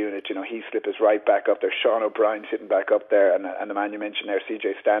as a unit. Heaslip is right back up there. Sean O'Brien sitting back up there, and the man you mentioned there,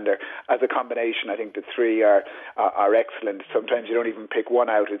 CJ Stander. As a combination, I think the three are excellent. Sometimes you don't even pick one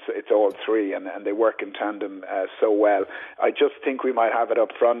out; it's all three, and they work in tandem so well. I just think we might have it up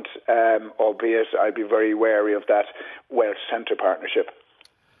front, albeit I'd be very wary of that Welsh centre partnership.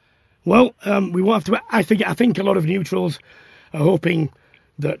 Well, we will have to. I think a lot of neutrals are hoping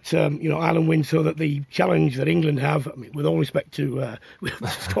that Ireland wins, so that the challenge that England have, with all respect to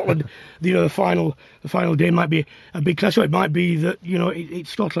Scotland, the final day might be a big clash. So it might be that it's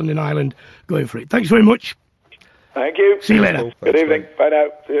Scotland and Ireland going for it. Thanks very much. Thank you. See you later. Good evening. Bye now.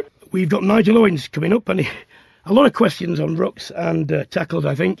 See you. We've got Nigel Owens coming up, and a lot of questions on rucks and tackles,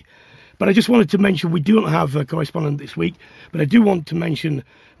 I think. But I just wanted to mention, we don't have a correspondent this week, but I do want to mention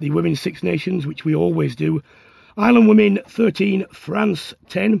the Women's Six Nations, which we always do. Ireland women 13, France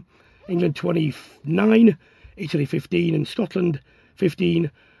 10, England 29, Italy 15, and Scotland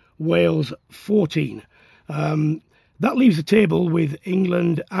 15, Wales 14. That leaves the table with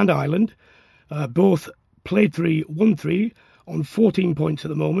England and Ireland. Both played 3, won 3 on 14 points at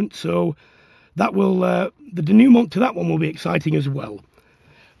the moment. So that will the denouement to that one will be exciting as well.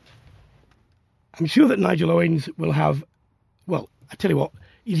 I'm sure that Nigel Owens will have, well, I tell you what,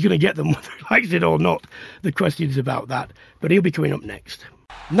 he's going to get them whether he likes it or not, the questions about that. But he'll be coming up next.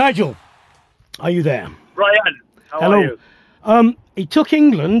 Nigel, are you there? Brian, how Hello. are you? It took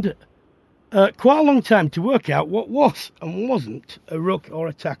England quite a long time to work out what was and wasn't a ruck or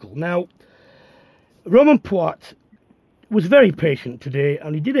a tackle. Now, Romain Poite was very patient today,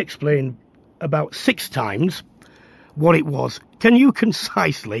 and he did explain about 6 times what it was. Can you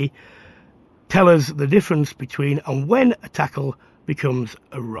concisely tell us the difference between and when a tackle becomes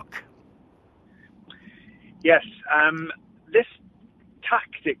a ruck? Yes, this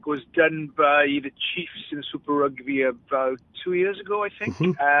tactic was done by the Chiefs in Super Rugby about 2 years ago, I think,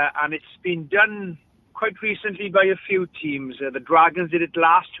 and it's been done quite recently by a few teams. The Dragons did it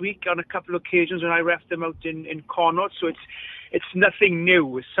last week on a couple of occasions when I reffed them out in Connaught, so it's nothing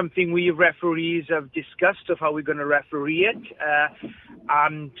new. It's something we referees have discussed of how we're going to referee it,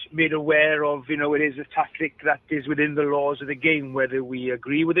 and made aware of, it is a tactic that is within the laws of the game, whether we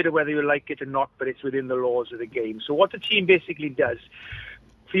agree with it or whether you like it or not, but it's within the laws of the game. So what the team basically does,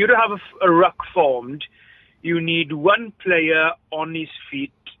 for you to have a ruck formed, you need one player on his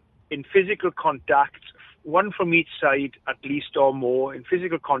feet in physical contact, one from each side at least or more, in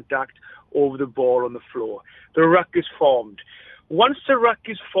physical contact over the ball on the floor. The ruck is formed. Once the ruck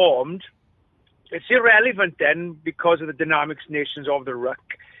is formed, it's irrelevant then, because of the dynamics nations of the ruck.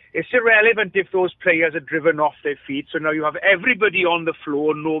 It's irrelevant if those players are driven off their feet. So now you have everybody on the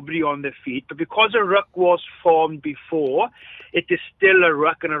floor, nobody on their feet. But because a ruck was formed before, it is still a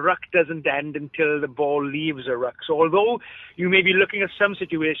ruck, and a ruck doesn't end until the ball leaves a ruck. So although you may be looking at some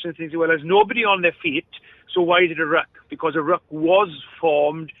situations thinking, well, there's nobody on their feet, so why is it a ruck? Because a ruck was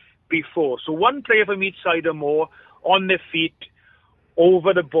formed before. So one player from each side or more on their feet,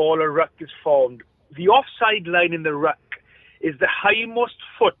 over the ball, a ruck is formed. The offside line in the ruck is the highmost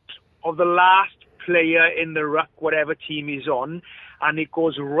foot of the last player in the ruck, whatever team he's on, and it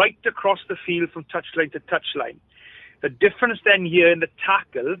goes right across the field from touchline to touchline. The difference then here in the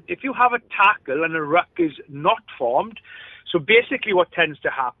tackle, if you have a tackle and a ruck is not formed, so basically what tends to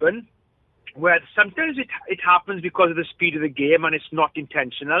happen, where sometimes it happens because of the speed of the game and it's not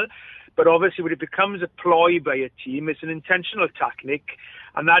intentional, but obviously when it becomes a ploy by a team, it's an intentional tactic,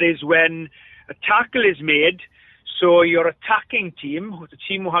 and that is when a tackle is made, so your attacking team, the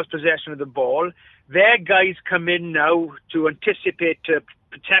team who has possession of the ball, their guys come in now to anticipate, to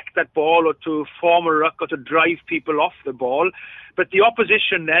protect that ball or to form a ruck or to drive people off the ball, but the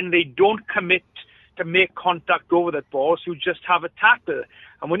opposition then, they don't commit to to make contact over that ball, so you just have a tackle.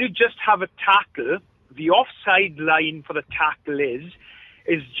 And when you just have a tackle, the offside line for the tackle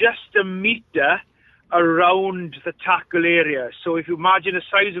is just a metre around the tackle area. So if you imagine the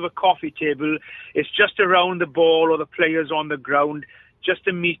size of a coffee table, it's just around the ball or the players on the ground, just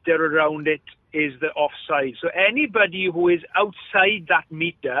a metre around it is the offside. So anybody who is outside that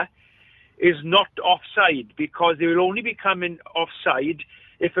metre is not offside, because they will only be coming offside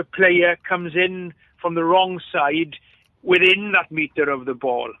if a player comes in from the wrong side within that metre of the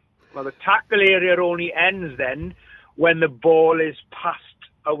ball. Well, the tackle area only ends then when the ball is passed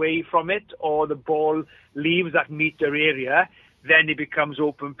away from it or the ball leaves that metre area. Then it becomes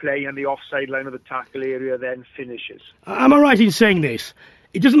open play and the offside line of the tackle area then finishes. Am I right in saying this?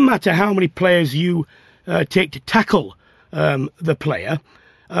 It doesn't matter how many players you take to tackle the player.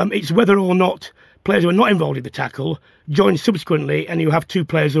 It's whether or not players who are not involved in the tackle join subsequently and you have two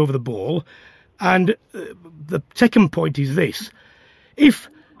players over the ball. And the second point is this. If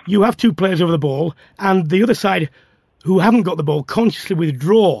you have two players over the ball and the other side who haven't got the ball consciously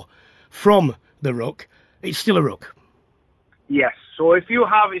withdraw from the ruck, it's still a ruck. Yes. So if you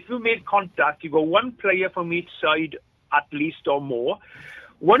made contact, you go one player from each side at least or more.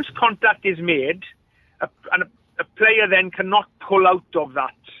 Once contact is made, a player then cannot pull out of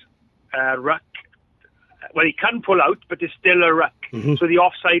that ruck. Well, he can pull out, but it's still a ruck. Mm-hmm. So the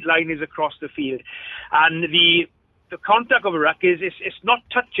offside line is across the field. And the contact of a ruck is it's not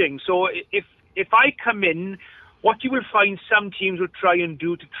touching. So if I come in, what you will find some teams will try and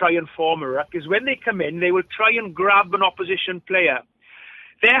do to try and form a ruck is when they come in, they will try and grab an opposition player.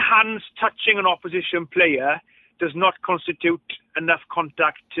 Their hands touching an opposition player does not constitute enough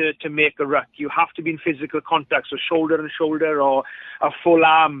contact to make a ruck. You have to be in physical contact, so shoulder and shoulder or a full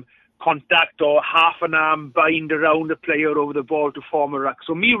arm contact or half an arm bind around the player over the ball to form a ruck.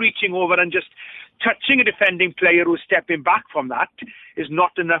 So me reaching over and just touching a defending player who's stepping back from that is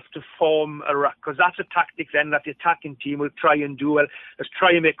not enough to form a ruck, because that's a tactic then that the attacking team will try and do. Well, let's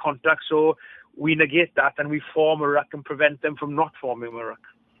try and make contact, so we negate that and we form a ruck and prevent them from not forming a ruck.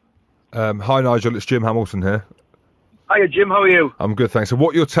 Hi Nigel, it's Jim Hamilton here. Hiya Jim, how are you? I'm good, thanks. So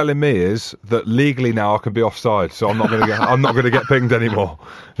what you're telling me is that legally now I can be offside, so I'm not going to get pinged anymore.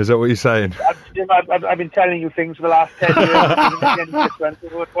 Is that what you're saying? Jim, I've been telling you things for the last 10 years.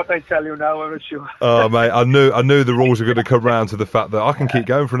 What I tell you now, I'm not sure. Oh mate, I knew the rules were going to come round to the fact that I can keep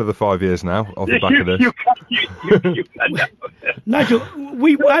going for another 5 years now off the back of this. You can. Nigel,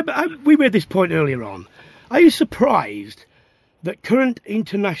 we made this point earlier on. Are you surprised that current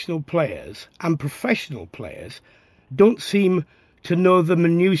international players and professional players don't seem to know the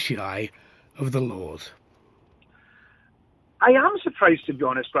minutiae of the laws? I am surprised, to be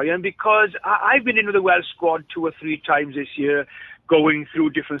honest, Brian, because I've been in with the Welsh squad 2 or 3 times this year, going through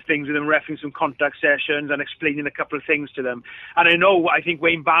different things with them, refereeing some contact sessions and explaining a couple of things to them. And I think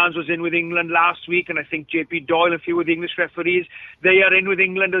Wayne Barnes was in with England last week, and I think JP Doyle and a few of the English referees, they are in with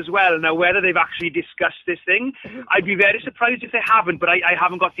England as well. Now, whether they've actually discussed this thing, I'd be very surprised if they haven't, but I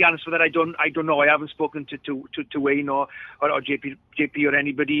haven't got the answer that I don't know. I haven't spoken to Wayne or JP or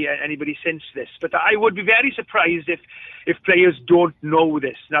anybody since this. But I would be very surprised if players don't know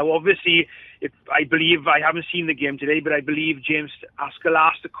this. Now, obviously, I believe, I haven't seen the game today, but I believe James Askell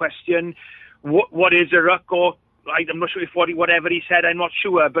asked the question, what is a ruck? Or I'm not sure if whatever he said, I'm not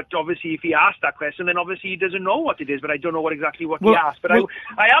sure. But obviously, if he asked that question, then obviously he doesn't know what it is. But I don't know exactly what he asked. But I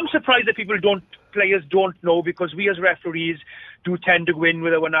am surprised that players don't know, because we as referees do tend to go in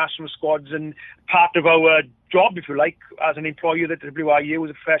with our national squads, and part of our job, if you like, as an employee of the WRU,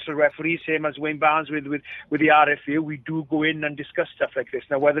 as a professional referee, same as Wayne Barnes with the RFU, we do go in and discuss stuff like this.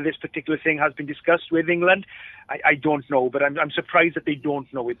 Now, whether this particular thing has been discussed with England, I don't know, but I'm surprised that they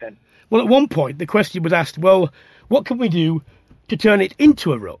don't know it then. Well, at one point, the question was asked, well, what can we do to turn it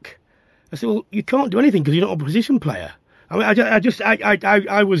into a ruck? I said, well, you can't do anything because you're not a position player. I mean, I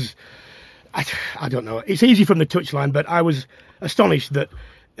don't know. It's easy from the touchline, but I was astonished that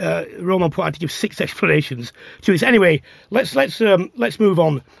Roman Poit had to give 6 explanations to this. Anyway, let's move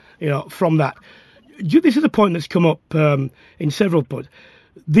on. From that, this is a point that's come up in several points.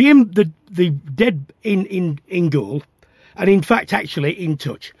 The dead in goal, and in fact, actually in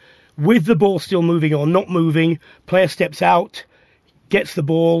touch, with the ball still moving or not moving. Player steps out, gets the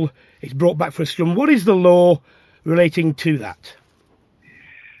ball, it's brought back for a scrum. What is the law relating to that?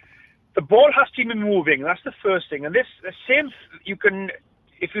 The ball has to be moving. That's the first thing. And if you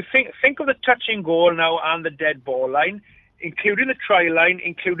think of the touching goal now and the dead ball line, including the try line,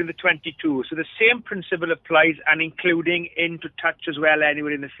 including the 22. So the same principle applies, and including into touch as well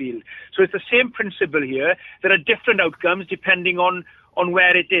anywhere in the field. So it's the same principle here. There are different outcomes depending on on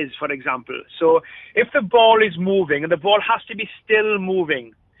where it is, for example. So if the ball is moving, and the ball has to be still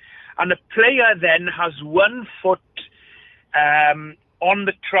moving, and the player then has 1 foot on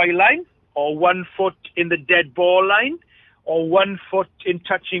the try line, or 1 foot in the dead ball line, or 1 foot in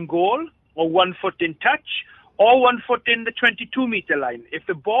touching goal, or 1 foot in touch, or 1 foot in the 22-meter line. If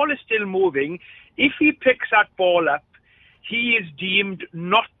the ball is still moving, if he picks that ball up, he is deemed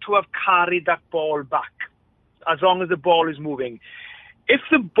not to have carried that ball back, as long as the ball is moving. If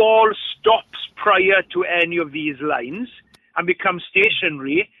the ball stops prior to any of these lines and becomes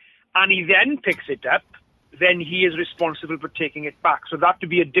stationary, and he then picks it up, then he is responsible for taking it back. So that would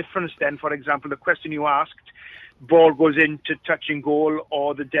be a difference then. For example, the question you asked, ball goes into touching goal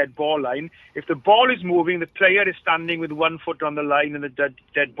or the dead ball line. If the ball is moving, the player is standing with 1 foot on the line in the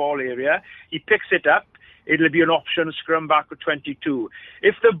dead ball area. He picks it up. It'll be an option scrum back with 22.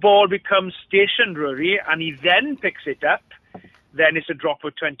 If the ball becomes stationary and he then picks it up, then it's a drop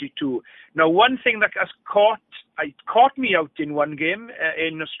of 22. Now, one thing that has caught me out in one game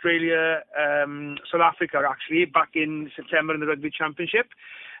in Australia, South Africa, actually, back in September in the Rugby Championship,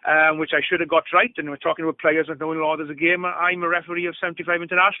 which I should have got right. And we're talking about players not knowing law. There's a game. I'm a referee of 75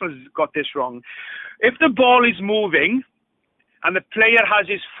 internationals, got this wrong. If the ball is moving and the player has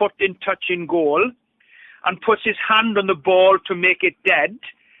his foot in touch in goal and puts his hand on the ball to make it dead,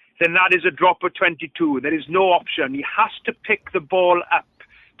 then that is a drop of 22. There is no option. He has to pick the ball up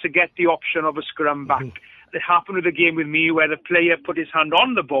to get the option of a scrum back. It happened with a game with me where the player put his hand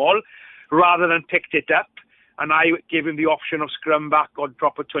on the ball rather than picked it up, and I gave him the option of scrum back or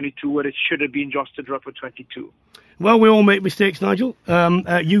drop of 22, where it should have been just a drop of 22. Well, we all make mistakes, Nigel.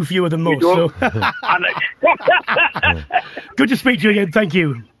 You fewer than most. So. Good to speak to you again. Thank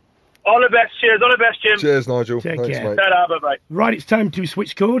you. All the best. Cheers. All the best, Jim. Cheers, Nigel. Take Thanks, care. mate. Bye-bye. Right, it's time to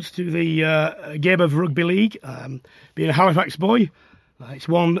switch codes to the game of rugby league. Being a Halifax boy, it's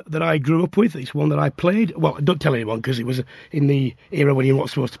one that I grew up with. It's one that I played. Well, don't tell anyone because it was in the era when you're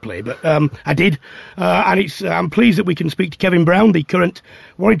not supposed to play, but I did. And I'm pleased that we can speak to Kevin Brown, the current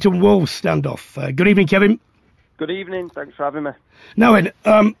Warrington Wolves standoff. Good evening, Kevin. Good evening. Thanks for having me. Now,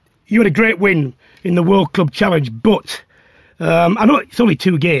 you had a great win in the World Club Challenge, but I know it's only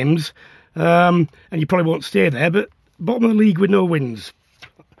 2 games, and you probably won't stay there, but bottom of the league with no wins.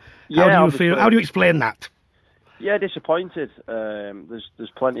 How do you feel? How do you explain that? Yeah, disappointed.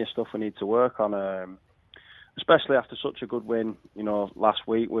 There's plenty of stuff we need to work on, especially after such a good win. You know, last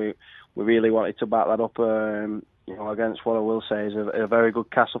week we really wanted to back that up. You know, against what I will say is a very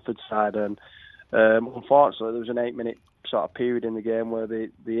good Castleford side, and unfortunately there was an 8-minute sort of period in the game where they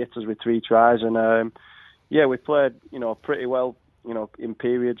hit us with 3 tries, and yeah, we played, you know, pretty well, you know, in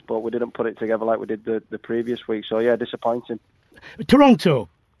periods, but we didn't put it together like we did the previous week. So, yeah, disappointing. Toronto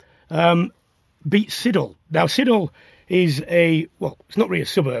beat Siddle. Now, Siddle is it's not really a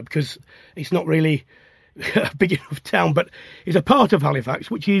suburb because it's not really a big enough town, but it's a part of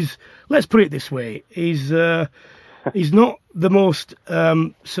Halifax, which is, let's put it this way, is not the most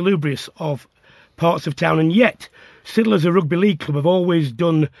salubrious of parts of town. And yet, Siddle as a rugby league club have always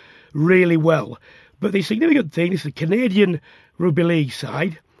done really well. But the significant thing is the Canadian Rugby League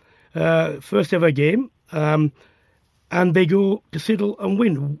side, first ever game, and they go to Siddle and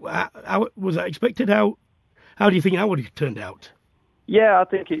win. How was that expected? How do you think that would have turned out? Yeah, I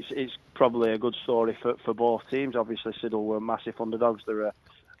think it's probably a good story for both teams. Obviously, Siddle were massive underdogs. They're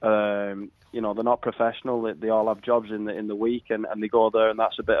you know, they're not professional. They all have jobs in the week, and they go there, and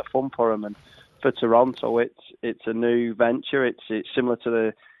that's a bit of fun for them. And for Toronto, it's a new venture. It's similar to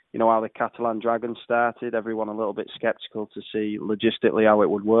the, you know, how the Catalan Dragons started. Everyone a little bit sceptical to see logistically how it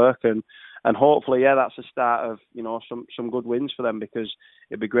would work, and hopefully, yeah, that's the start of, you know, some good wins for them, because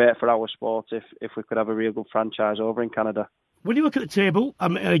it'd be great for our sport if we could have a real good franchise over in Canada. When you look at the table,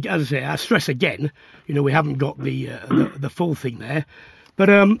 as I say, I stress again, you know, we haven't got the full thing there, but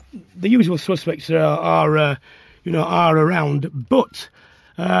the usual suspects are around. But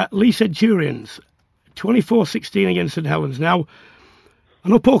Lee Centurions, 24-16 against St Helens. Now, I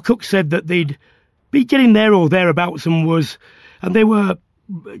know Paul Cook said that they'd be getting there or thereabouts, and they were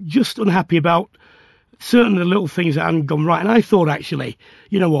just unhappy about certain of the little things that hadn't gone right. And I thought, actually,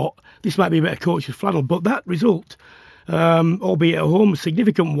 you know what, this might be a bit of coach's flannel, but that result, albeit at home, a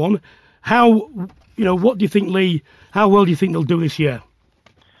significant one. What do you think, Lee? How well do you think they'll do this year?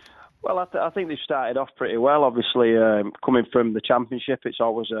 Well, I think they've started off pretty well. Obviously, coming from the Championship, it's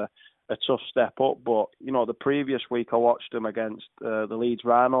always a tough step up. But, you know, the previous week I watched them against the Leeds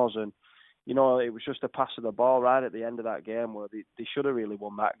Rhinos, and, you know, it was just a pass of the ball right at the end of that game where they should have really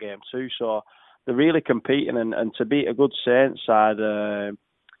won that game too. So they're really competing, and to beat a good Saints side,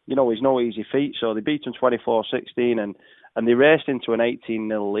 you know, is no easy feat. So they beat them 24-16, they raced into an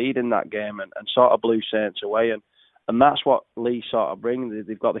 18-0 lead in that game and sort of blew Saints away. And that's what Leigh sort of bring.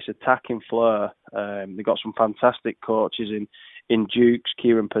 They've got this attacking flair. They've got some fantastic coaches in Dukes,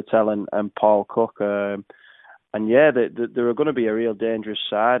 Kieran Patel and Paul Cook. And yeah, they're going to be a real dangerous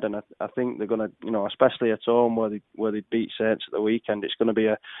side, and I think they're going to, especially at home where they beat Saints at the weekend, it's going to be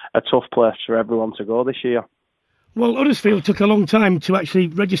a tough place for everyone to go this year. Well, Huddersfield took a long time to actually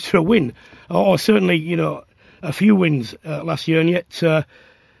register a win, or certainly, a few wins last year, and yet they're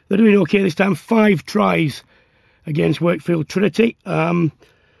doing okay this time. 5 tries against Wakefield Trinity.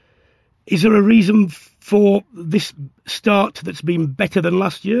 Is there a reason for this start that's been better than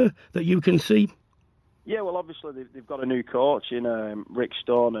last year that you can see? Yeah, well, obviously they've got a new coach in Rick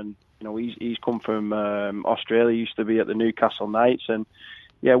Stone, and he's come from Australia. Used to be at the Newcastle Knights, and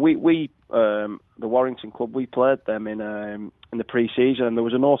yeah, we the Warrington club, we played them in the pre-season, and there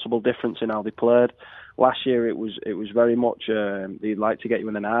was a noticeable difference in how they played. Last year it was very much they'd like to get you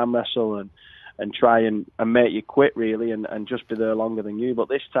in an arm wrestle and try and make you quit really, and just be there longer than you. But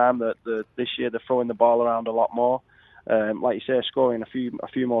this time this year they're throwing the ball around a lot more. Like you say, scoring a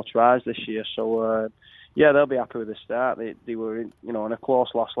few more tries this year. So yeah, they'll be happy with the start. They were in a close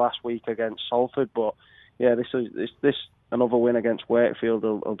loss last week against Salford, but yeah, this another win against Wakefield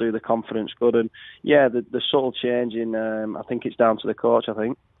will do the confidence good. And yeah, the subtle change in I think it's down to the coach. I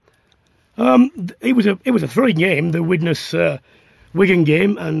think it was a thrilling game, the Widnes Wigan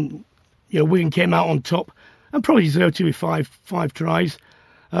game, and Wigan came out on top and probably deserved to be five tries.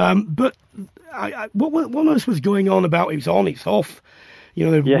 But what else was going on about it's on, it's off?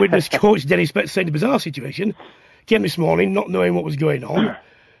 The Widnes coach Dennis Betts said a bizarre situation. Came this morning not knowing what was going on. It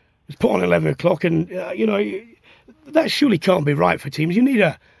was put on 11 o'clock, and that surely can't be right for teams. You need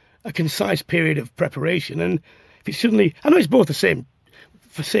a concise period of preparation, and if it's suddenly, I know it's both the same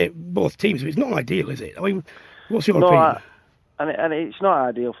for both teams, but it's not ideal, is it? I mean, what's your opinion? And it's not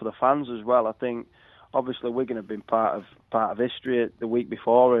ideal for the fans as well. I think obviously Wigan have been part of history the week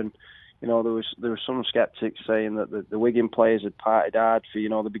before, and there was some sceptics saying that the Wigan players had partied hard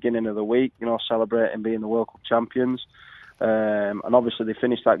for the beginning of the week, celebrating being the World Cup champions, and obviously they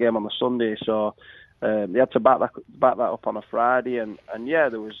finished that game on the Sunday, so they had to back that up on a Friday, and yeah,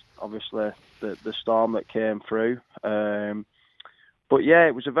 there was obviously the storm that came through. But yeah,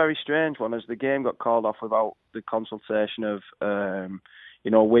 it was a very strange one as the game got called off without the consultation of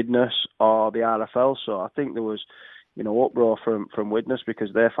Widnes or the RFL. So I think there was uproar from Widnes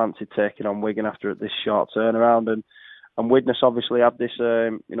because they fancied taking on Wigan after this short turnaround, and Widnes obviously had this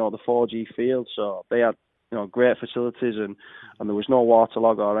the 4G field, so they had great facilities and there was no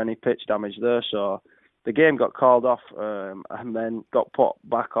waterlog or any pitch damage there. So the game got called off and then got put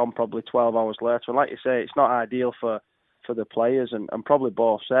back on probably 12 hours later. And like you say, it's not ideal for the players and probably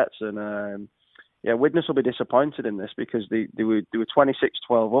both sets. And Widnes will be disappointed in this because they were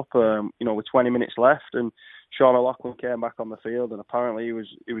 26-12 up, with 20 minutes left, and Sean O'Loughlin came back on the field, and apparently he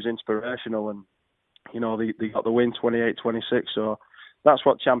was inspirational, and they got the win 28-26. So that's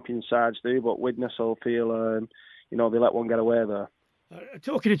what champion sides do. But Widnes will feel they let one get away there.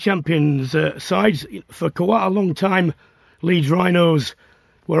 Talking to champions sides, for quite a long time, Leeds Rhinos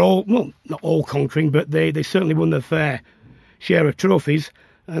were not all conquering, but they certainly won their fair share of trophies.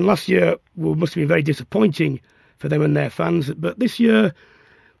 And last year must have been very disappointing for them and their fans. But this year,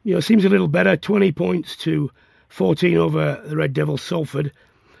 seems a little better. 20 points to 14 over the Red Devils Salford.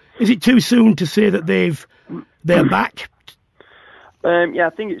 Is it too soon to say that they're back? Yeah,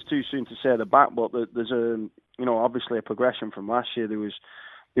 I think it's too soon to say they're back. But there's obviously a progression from last year.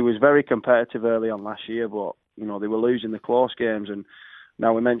 They was very competitive early on last year, but they were losing the close games. And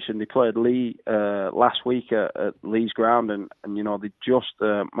now we mentioned they played Leigh last week at Lee's ground, and they just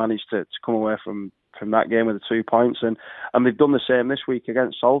managed to come away from that game with the 2 points, and they've done the same this week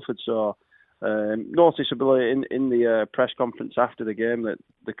against Salford. So noticeably in the press conference after the game that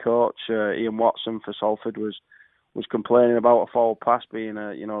the coach Ian Watson for Salford was complaining about a forward pass being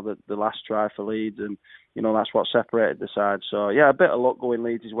the last try for Leeds, and that's what separated the side. So yeah, a bit of luck going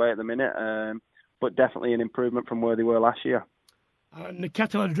Leeds' way at the minute, but definitely an improvement from where they were last year. And the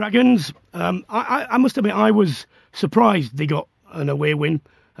Catalan Dragons, I must admit I was surprised they got an away win,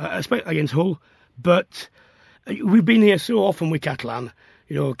 especially against Hull. But we've been here so often with Catalan,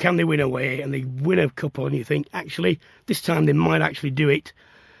 can they win away? And they win a couple, and you think, actually, this time they might actually do it.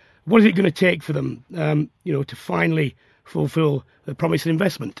 What is it going to take for them, to finally fulfil the promised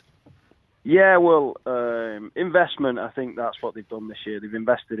investment? Yeah, well, investment, I think that's what they've done this year. They've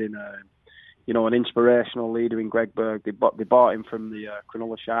invested in an inspirational leader in Greg Berg. They bought him from the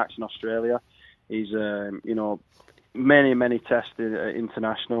Cronulla Sharks in Australia. He's, many tests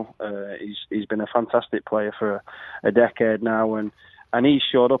international. He's been a fantastic player for a decade now, and he's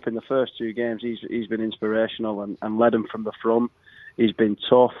showed up in the first 2 games. He's been inspirational and led them from the front. He's been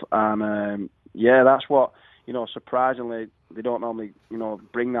tough, and that's what, surprisingly, they don't normally,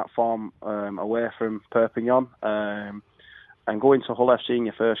 bring that form away from Perpignan. And going to Hull FC in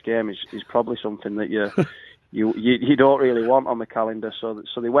your first game is probably something that you don't really want on the calendar. So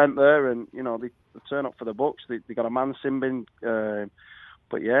they went there, and they turn up for the Bucks. They got a man Simbin,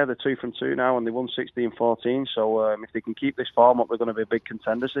 but they're 2 from 2 now, and they won 16-14. So if they can keep this form up, they're going to be big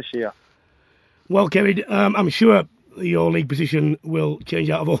contenders this year. Well, Kevin, I'm sure your league position will change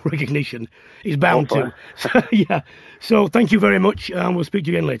out of all recognition. It's bound to. So thank you very much, and we'll speak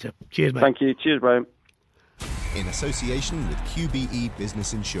to you again later. Cheers, mate. Thank you. Cheers, Brian. In association with QBE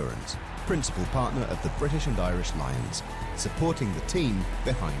Business Insurance, principal partner of the British and Irish Lions, supporting the team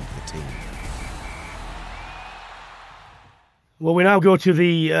behind the team. Well, we now go to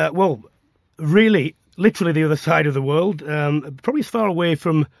the, really, literally the other side of the world, probably as far away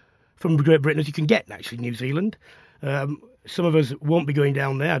from Great Britain as you can get, actually, New Zealand. Some of us won't be going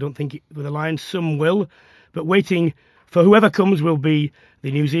down there, I don't think, with the Lions. Some will, but waiting for whoever comes will be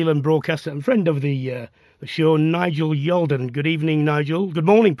the New Zealand broadcaster and friend of the show, Nigel Yalden. Good evening, Nigel. Good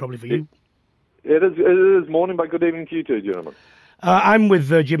morning, probably, for you. It is morning, but good evening to you too, gentlemen. I'm with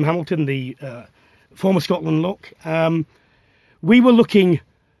Jim Hamilton, the former Scotland lock. We were looking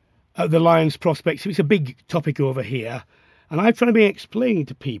at the Lions' prospects. It's a big topic over here, and I'm trying to be explaining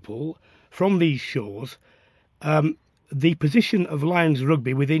to people from these shows the position of Lions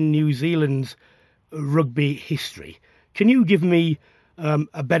rugby within New Zealand's rugby history. Can you give me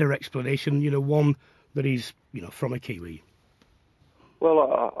a better explanation, one that is, from a Kiwi? Well,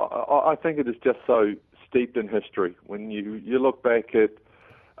 I think it is just so steeped in history. When you look back at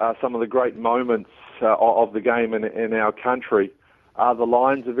some of the great moments of the game in our country, the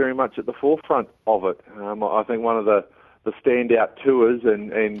Lions are very much at the forefront of it. I think one of the standout tours,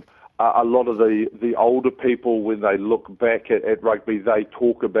 and a lot of the older people, when they look back at rugby, they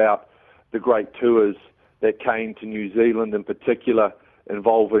talk about the great tours that came to New Zealand in particular,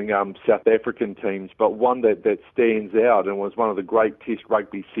 involving South African teams. But one that stands out and was one of the great Test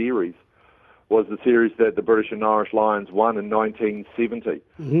rugby series was the series that the British and Irish Lions won in 1970.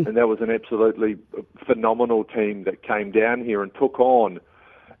 Mm-hmm. And that was an absolutely phenomenal team that came down here and took on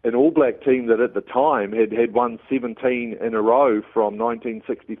an All Black team that at the time had won 17 in a row from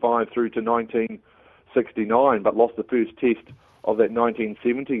 1965 through to 1969, but lost the first Test of that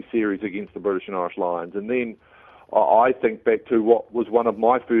 1970 series against the British and Irish Lions. And then I think back to what was one of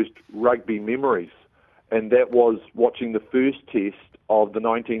my first rugby memories, and that was watching the first Test of the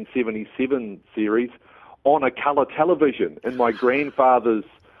 1977 series on a colour television in my grandfather's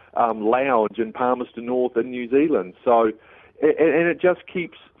lounge in Palmerston North in New Zealand. So, and it just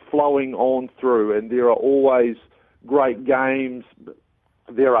keeps flowing on through, and there are always great games,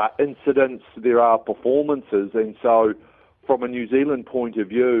 there are incidents, there are performances, and so from a New Zealand point of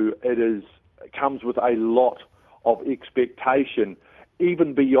view, it comes with a lot of expectation,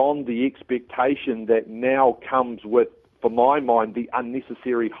 even beyond the expectation that now comes with, for my mind, the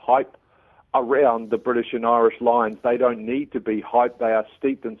unnecessary hype around the British and Irish Lions. They don't need to be hyped. They are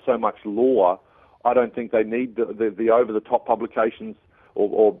steeped in so much lore. I don't think they need the over-the-top publications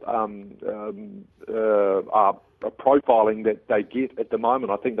or profiling that they get at the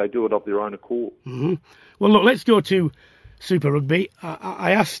moment. I think they do it of their own accord. Mm-hmm. Well, look, let's go to Super Rugby.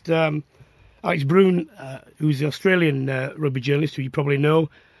 I asked Alex Broon, who's the Australian rugby journalist, who you probably know,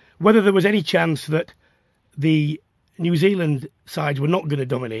 whether there was any chance that the New Zealand sides were not going to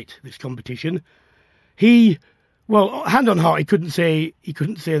dominate this competition. He, well, hand on heart, he couldn't say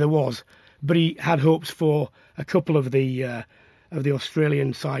there was, but he had hopes for a couple of the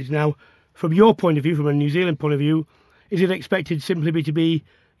Australian sides. Now, from your point of view, from a New Zealand point of view, is it expected simply to be,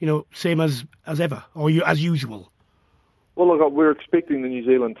 same as ever, or as usual? Well, look, we're expecting the New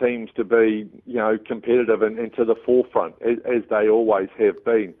Zealand teams to be, competitive and to the forefront, as they always have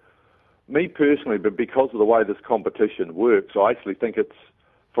been. Me personally, but because of the way this competition works, I actually think it's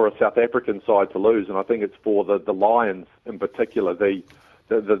for a South African side to lose, and I think it's for the Lions in particular.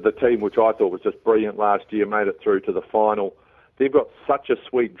 The team, which I thought was just brilliant last year, made it through to the final. They've got such a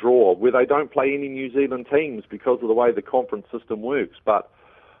sweet draw where they don't play any New Zealand teams because of the way the conference system works. But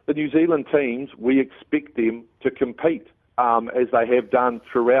the New Zealand teams, we expect them to compete, as they have done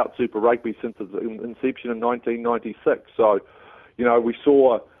throughout Super Rugby since its inception in 1996. So, we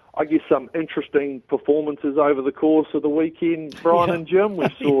saw, I guess, some interesting performances over the course of the weekend, Brian and Jim. We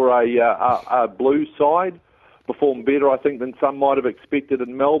saw a blue side performed better, I think, than some might have expected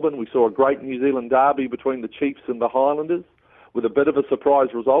in Melbourne. We saw a great New Zealand derby between the Chiefs and the Highlanders, with a bit of a surprise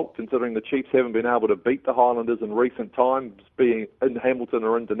result, considering the Chiefs haven't been able to beat the Highlanders in recent times, being in Hamilton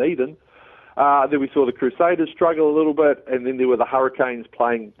or in Dunedin. Then we saw the Crusaders struggle a little bit, and then there were the Hurricanes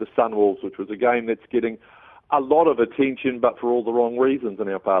playing the Sunwolves, which was a game that's getting a lot of attention, but for all the wrong reasons in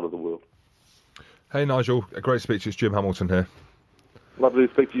our part of the world. Hey, Nigel, a great speech. It's Jim Hamilton here. Lovely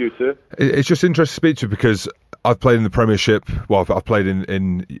to speak to you, sir. It's just interesting to speak to you because I've played in the Premiership. Well, I've played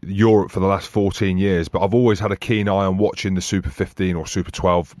in Europe for the last 14 years, but I've always had a keen eye on watching the Super 15 or Super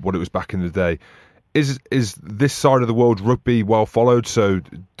 12, what it was back in the day. Is this side of the world rugby well followed? So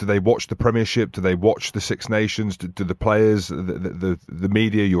do they watch the Premiership? Do they watch the Six Nations? Do the players, the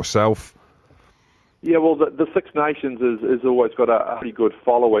media, yourself? Yeah, well, the Six Nations has always got a pretty good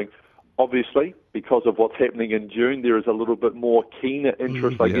following. Obviously, because of what's happening in June, there is a little bit more keener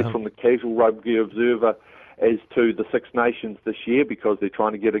interest, I guess, from the casual rugby observer as to the Six Nations this year, because they're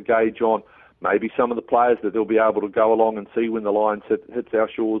trying to get a gauge on maybe some of the players that they'll be able to go along and see when the Lions hits our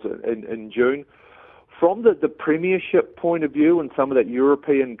shores in June. From the Premiership point of view and some of that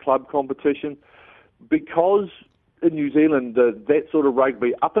European club competition, because in New Zealand that sort of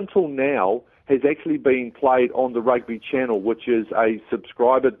rugby up until now has actually been played on the Rugby Channel, which is a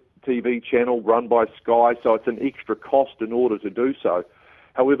subscriber TV channel run by Sky, so it's an extra cost in order to do so.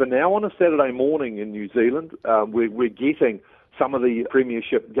 However, now on a Saturday morning in New Zealand, we're getting some of the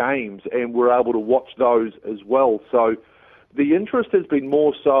Premiership games, and we're able to watch those as well. So the interest has been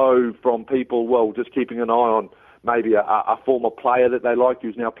more so from people, well, just keeping an eye on maybe a former player that they like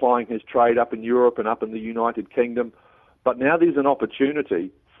who's now plying his trade up in Europe and up in the United Kingdom. But now there's an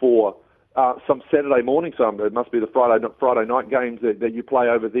opportunity for some Saturday morning, so it must be the Friday night games that you play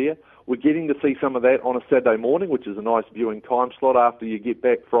over there. We're getting to see some of that on a Saturday morning, which is a nice viewing time slot after you get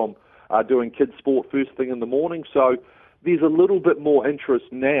back from doing kids' sport first thing in the morning. So there's a little bit more interest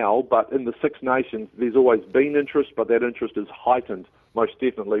now, but in the Six Nations, there's always been interest, but that interest is heightened, most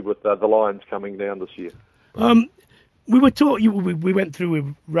definitely, with the Lions coming down this year. We were taught, we ran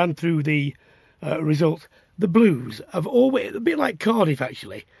through the results. The Blues have always, a bit like Cardiff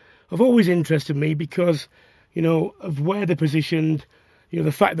actually, have always interested me because, of where they're positioned,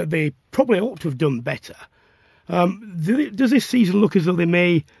 the fact that they probably ought to have done better. Does this season look as though they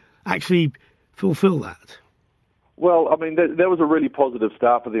may actually fulfil that? Well, I mean, that was a really positive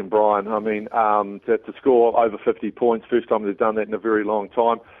start for them, Brian. I mean, to score over 50 points, first time they've done that in a very long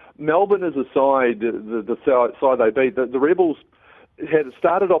time. Melbourne is a side, the side they beat. The Rebels had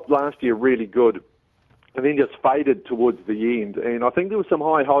started off last year really good, and then just faded towards the end. And I think there were some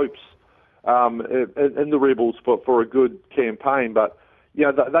high hopes in the Rebels for a good campaign, but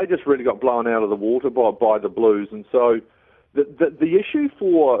they just really got blown out of the water by the Blues. And so the issue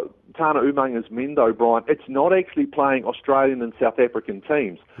for Tana Umaganga's men, though, Brian, it's not actually playing Australian and South African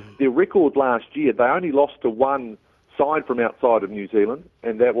teams. Their record last year, they only lost to one side from outside of New Zealand,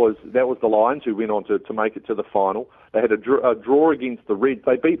 and that was the Lions, who went on to make it to the final. They had a draw against the Reds.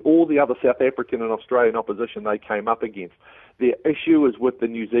 They beat all the other South African and Australian opposition they came up against. Their issue is with the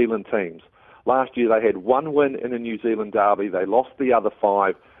New Zealand teams. Last year they had one win in a New Zealand derby. They lost the other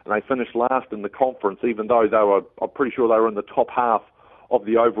five, and they finished last in the conference, even though I'm pretty sure they were in the top half of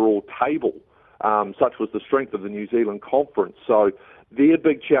the overall table. Such was the strength of the New Zealand conference. So their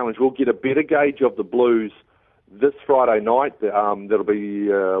big challenge, we'll get a better gauge of the Blues this Friday night. That'll be,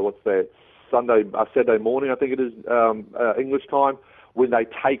 Saturday morning, I think it is, English time, when they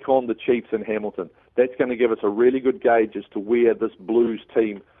take on the Chiefs in Hamilton. That's going to give us a really good gauge as to where this Blues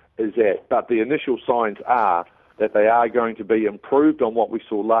team is at. But the initial signs are that they are going to be improved on what we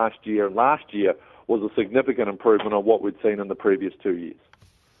saw last year, and last year was a significant improvement on what we'd seen in the previous 2 years.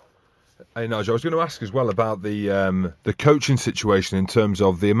 Hey, Nigel, I was going to ask as well about the coaching situation in terms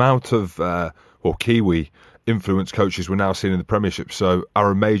of the amount of Kiwi influence coaches we're now seeing in the Premiership. So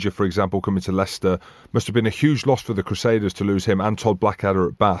Aaron Major, for example, coming to Leicester, must have been a huge loss for the Crusaders to lose him, and Todd Blackadder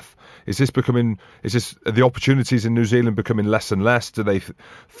at Bath. Is the opportunities in New Zealand becoming less and less? Do they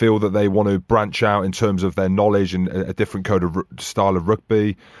feel that they want to branch out in terms of their knowledge and a different style of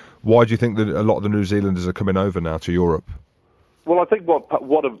rugby? Why do you think that a lot of the New Zealanders are coming over now to Europe? Well, I think what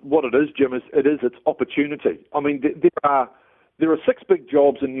it is, Jim, is it's opportunity. I mean, there are six big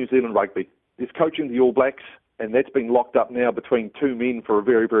jobs in New Zealand rugby. There's coaching the All Blacks, and that's been locked up now between two men for a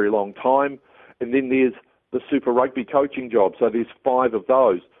very, very long time. And then there's the Super Rugby coaching job, so there's five of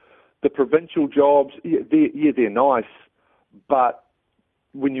those. The provincial jobs, they're nice, but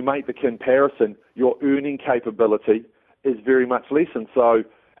when you make the comparison, your earning capability is very much less. And so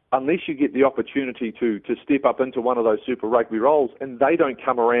unless you get the opportunity to step up into one of those Super Rugby roles, and they don't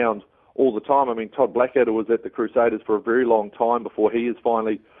come around all the time. I mean, Todd Blackadder was at the Crusaders for a very long time before he has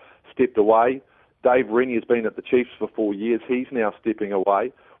finally stepped away. Dave Rennie has been at the Chiefs for 4 years. He's now stepping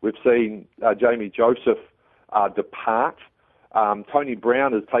away. We've seen Jamie Joseph depart. Tony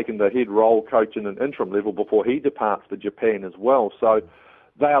Brown has taken the head role coach in an interim level before he departs to Japan as well. So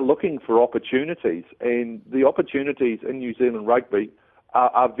they are looking for opportunities, and the opportunities in New Zealand rugby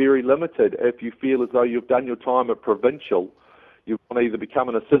are very limited. If you feel as though you've done your time at provincial, you want to either become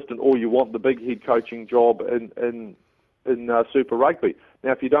an assistant or you want the big head coaching job in Super Rugby.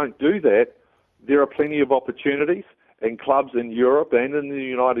 Now, if you don't do that, there are plenty of opportunities, and clubs in Europe and in the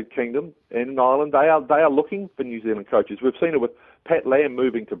United Kingdom and in Ireland, they are looking for New Zealand coaches. We've seen it with Pat Lam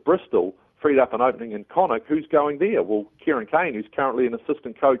moving to Bristol, freed up an opening in Connacht. Who's going there? Well, Kieran Kane, who's currently an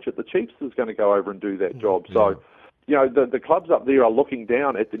assistant coach at the Chiefs, is going to go over and do that job. Yeah. So, you know, the clubs up there are looking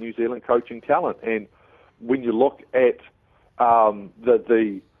down at the New Zealand coaching talent. And when you look at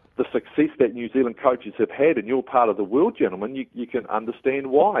the success that New Zealand coaches have had, and you're part of the world, gentlemen, you can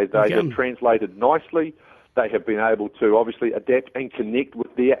understand why. They have translated nicely. They have been able to obviously adapt and connect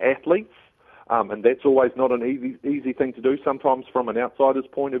with their athletes. And that's always not an easy thing to do sometimes from an outsider's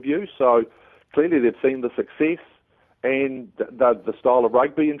point of view. So clearly they've seen the success, and the style of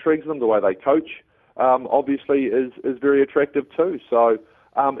rugby intrigues them. The way they coach obviously is very attractive too. So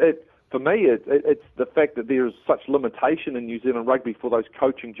for me, it's the fact that there is such limitation in New Zealand rugby for those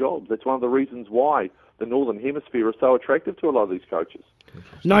coaching jobs. That's one of the reasons why the Northern Hemisphere is so attractive to a lot of these coaches.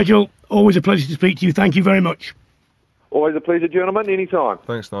 Nigel, always a pleasure to speak to you. Thank you very much. Always a pleasure, gentlemen. Anytime.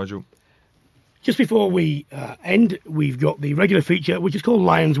 Thanks, Nigel. Just before we end, we've got the regular feature, which is called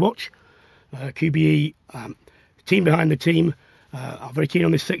Lions Watch. QBE, team behind the team, are very keen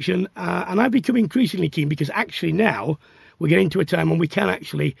on this section. And I've become increasingly keen because actually now we're getting to a time when we can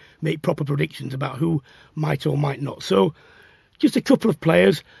actually make proper predictions about who might or might not. So just a couple of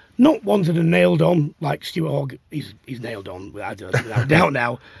players, not ones that are nailed on, like Stuart Hogg, he's nailed on without doubt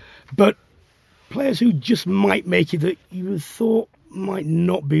now, but players who just might make it that you thought might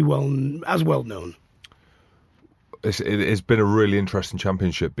not be as well known. It's been a really interesting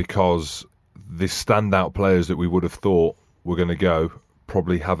championship because the standout players that we would have thought were going to go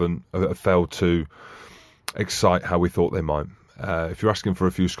probably haven't failed to excite how we thought they might. If you're asking for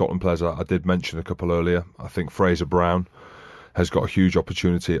a few Scotland players, I did mention a couple earlier. I think Fraser Brown has got a huge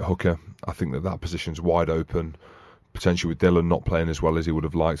opportunity at hooker. I think that position's wide open, potentially with Dillon not playing as well as he would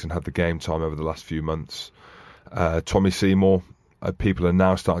have liked and had the game time over the last few months. Tommy Seymour, people are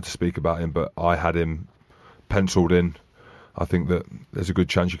now starting to speak about him, but I had him penciled in. I think that there's a good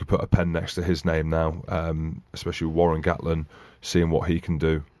chance you could put a pen next to his name now, especially with Warren Gatland, seeing what he can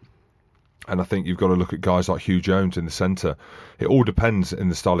do. And I think you've got to look at guys like Hugh Jones in the centre. It all depends in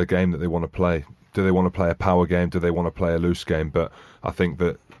the style of game that they want to play. Do they want to play a power game? Do they want to play a loose game? But I think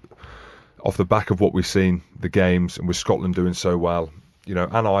that off the back of what we've seen, the games, and with Scotland doing so well, you know,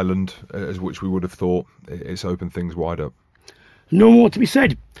 and Ireland, as which we would have thought, it's opened things wide up. No more to be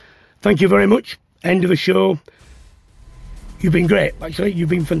said. Thank you very much. End of the show. You've been great, actually. You've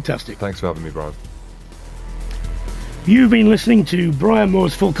been fantastic. Thanks for having me, Brian. You've been listening to Brian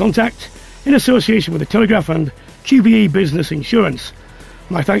Moore's Full Contact in association with the Telegraph and QBE Business Insurance.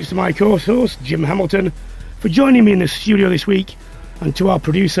 My thanks to my co-host, Jim Hamilton, for joining me in the studio this week, and to our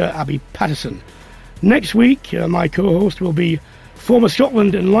producer, Abby Patterson. Next week, my co-host will be former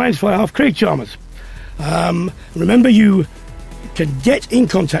Scotland and Lions fly half Craig Chalmers. Remember, you can get in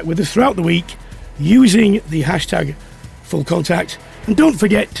contact with us throughout the week using the hashtag Full Contact, and don't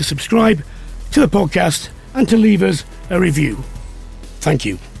forget to subscribe to the podcast and to leave us a review. Thank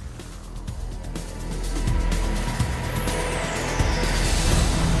you.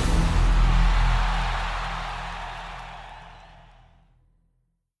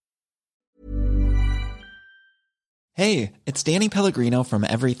 Hey, it's Danny Pellegrino from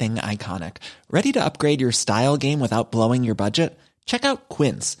Everything Iconic. Ready to upgrade your style game without blowing your budget? Check out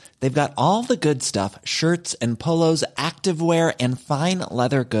Quince. They've got all the good stuff, shirts and polos, activewear, and fine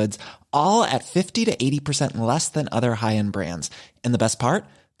leather goods, all at 50 to 80% less than other high-end brands. And the best part?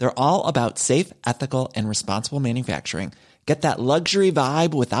 They're all about safe, ethical, and responsible manufacturing. Get that luxury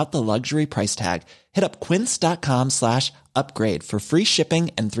vibe without the luxury price tag. Hit up quince.com/upgrade for free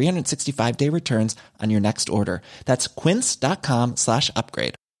shipping and 365-day returns on your next order. That's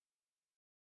quince.com/upgrade.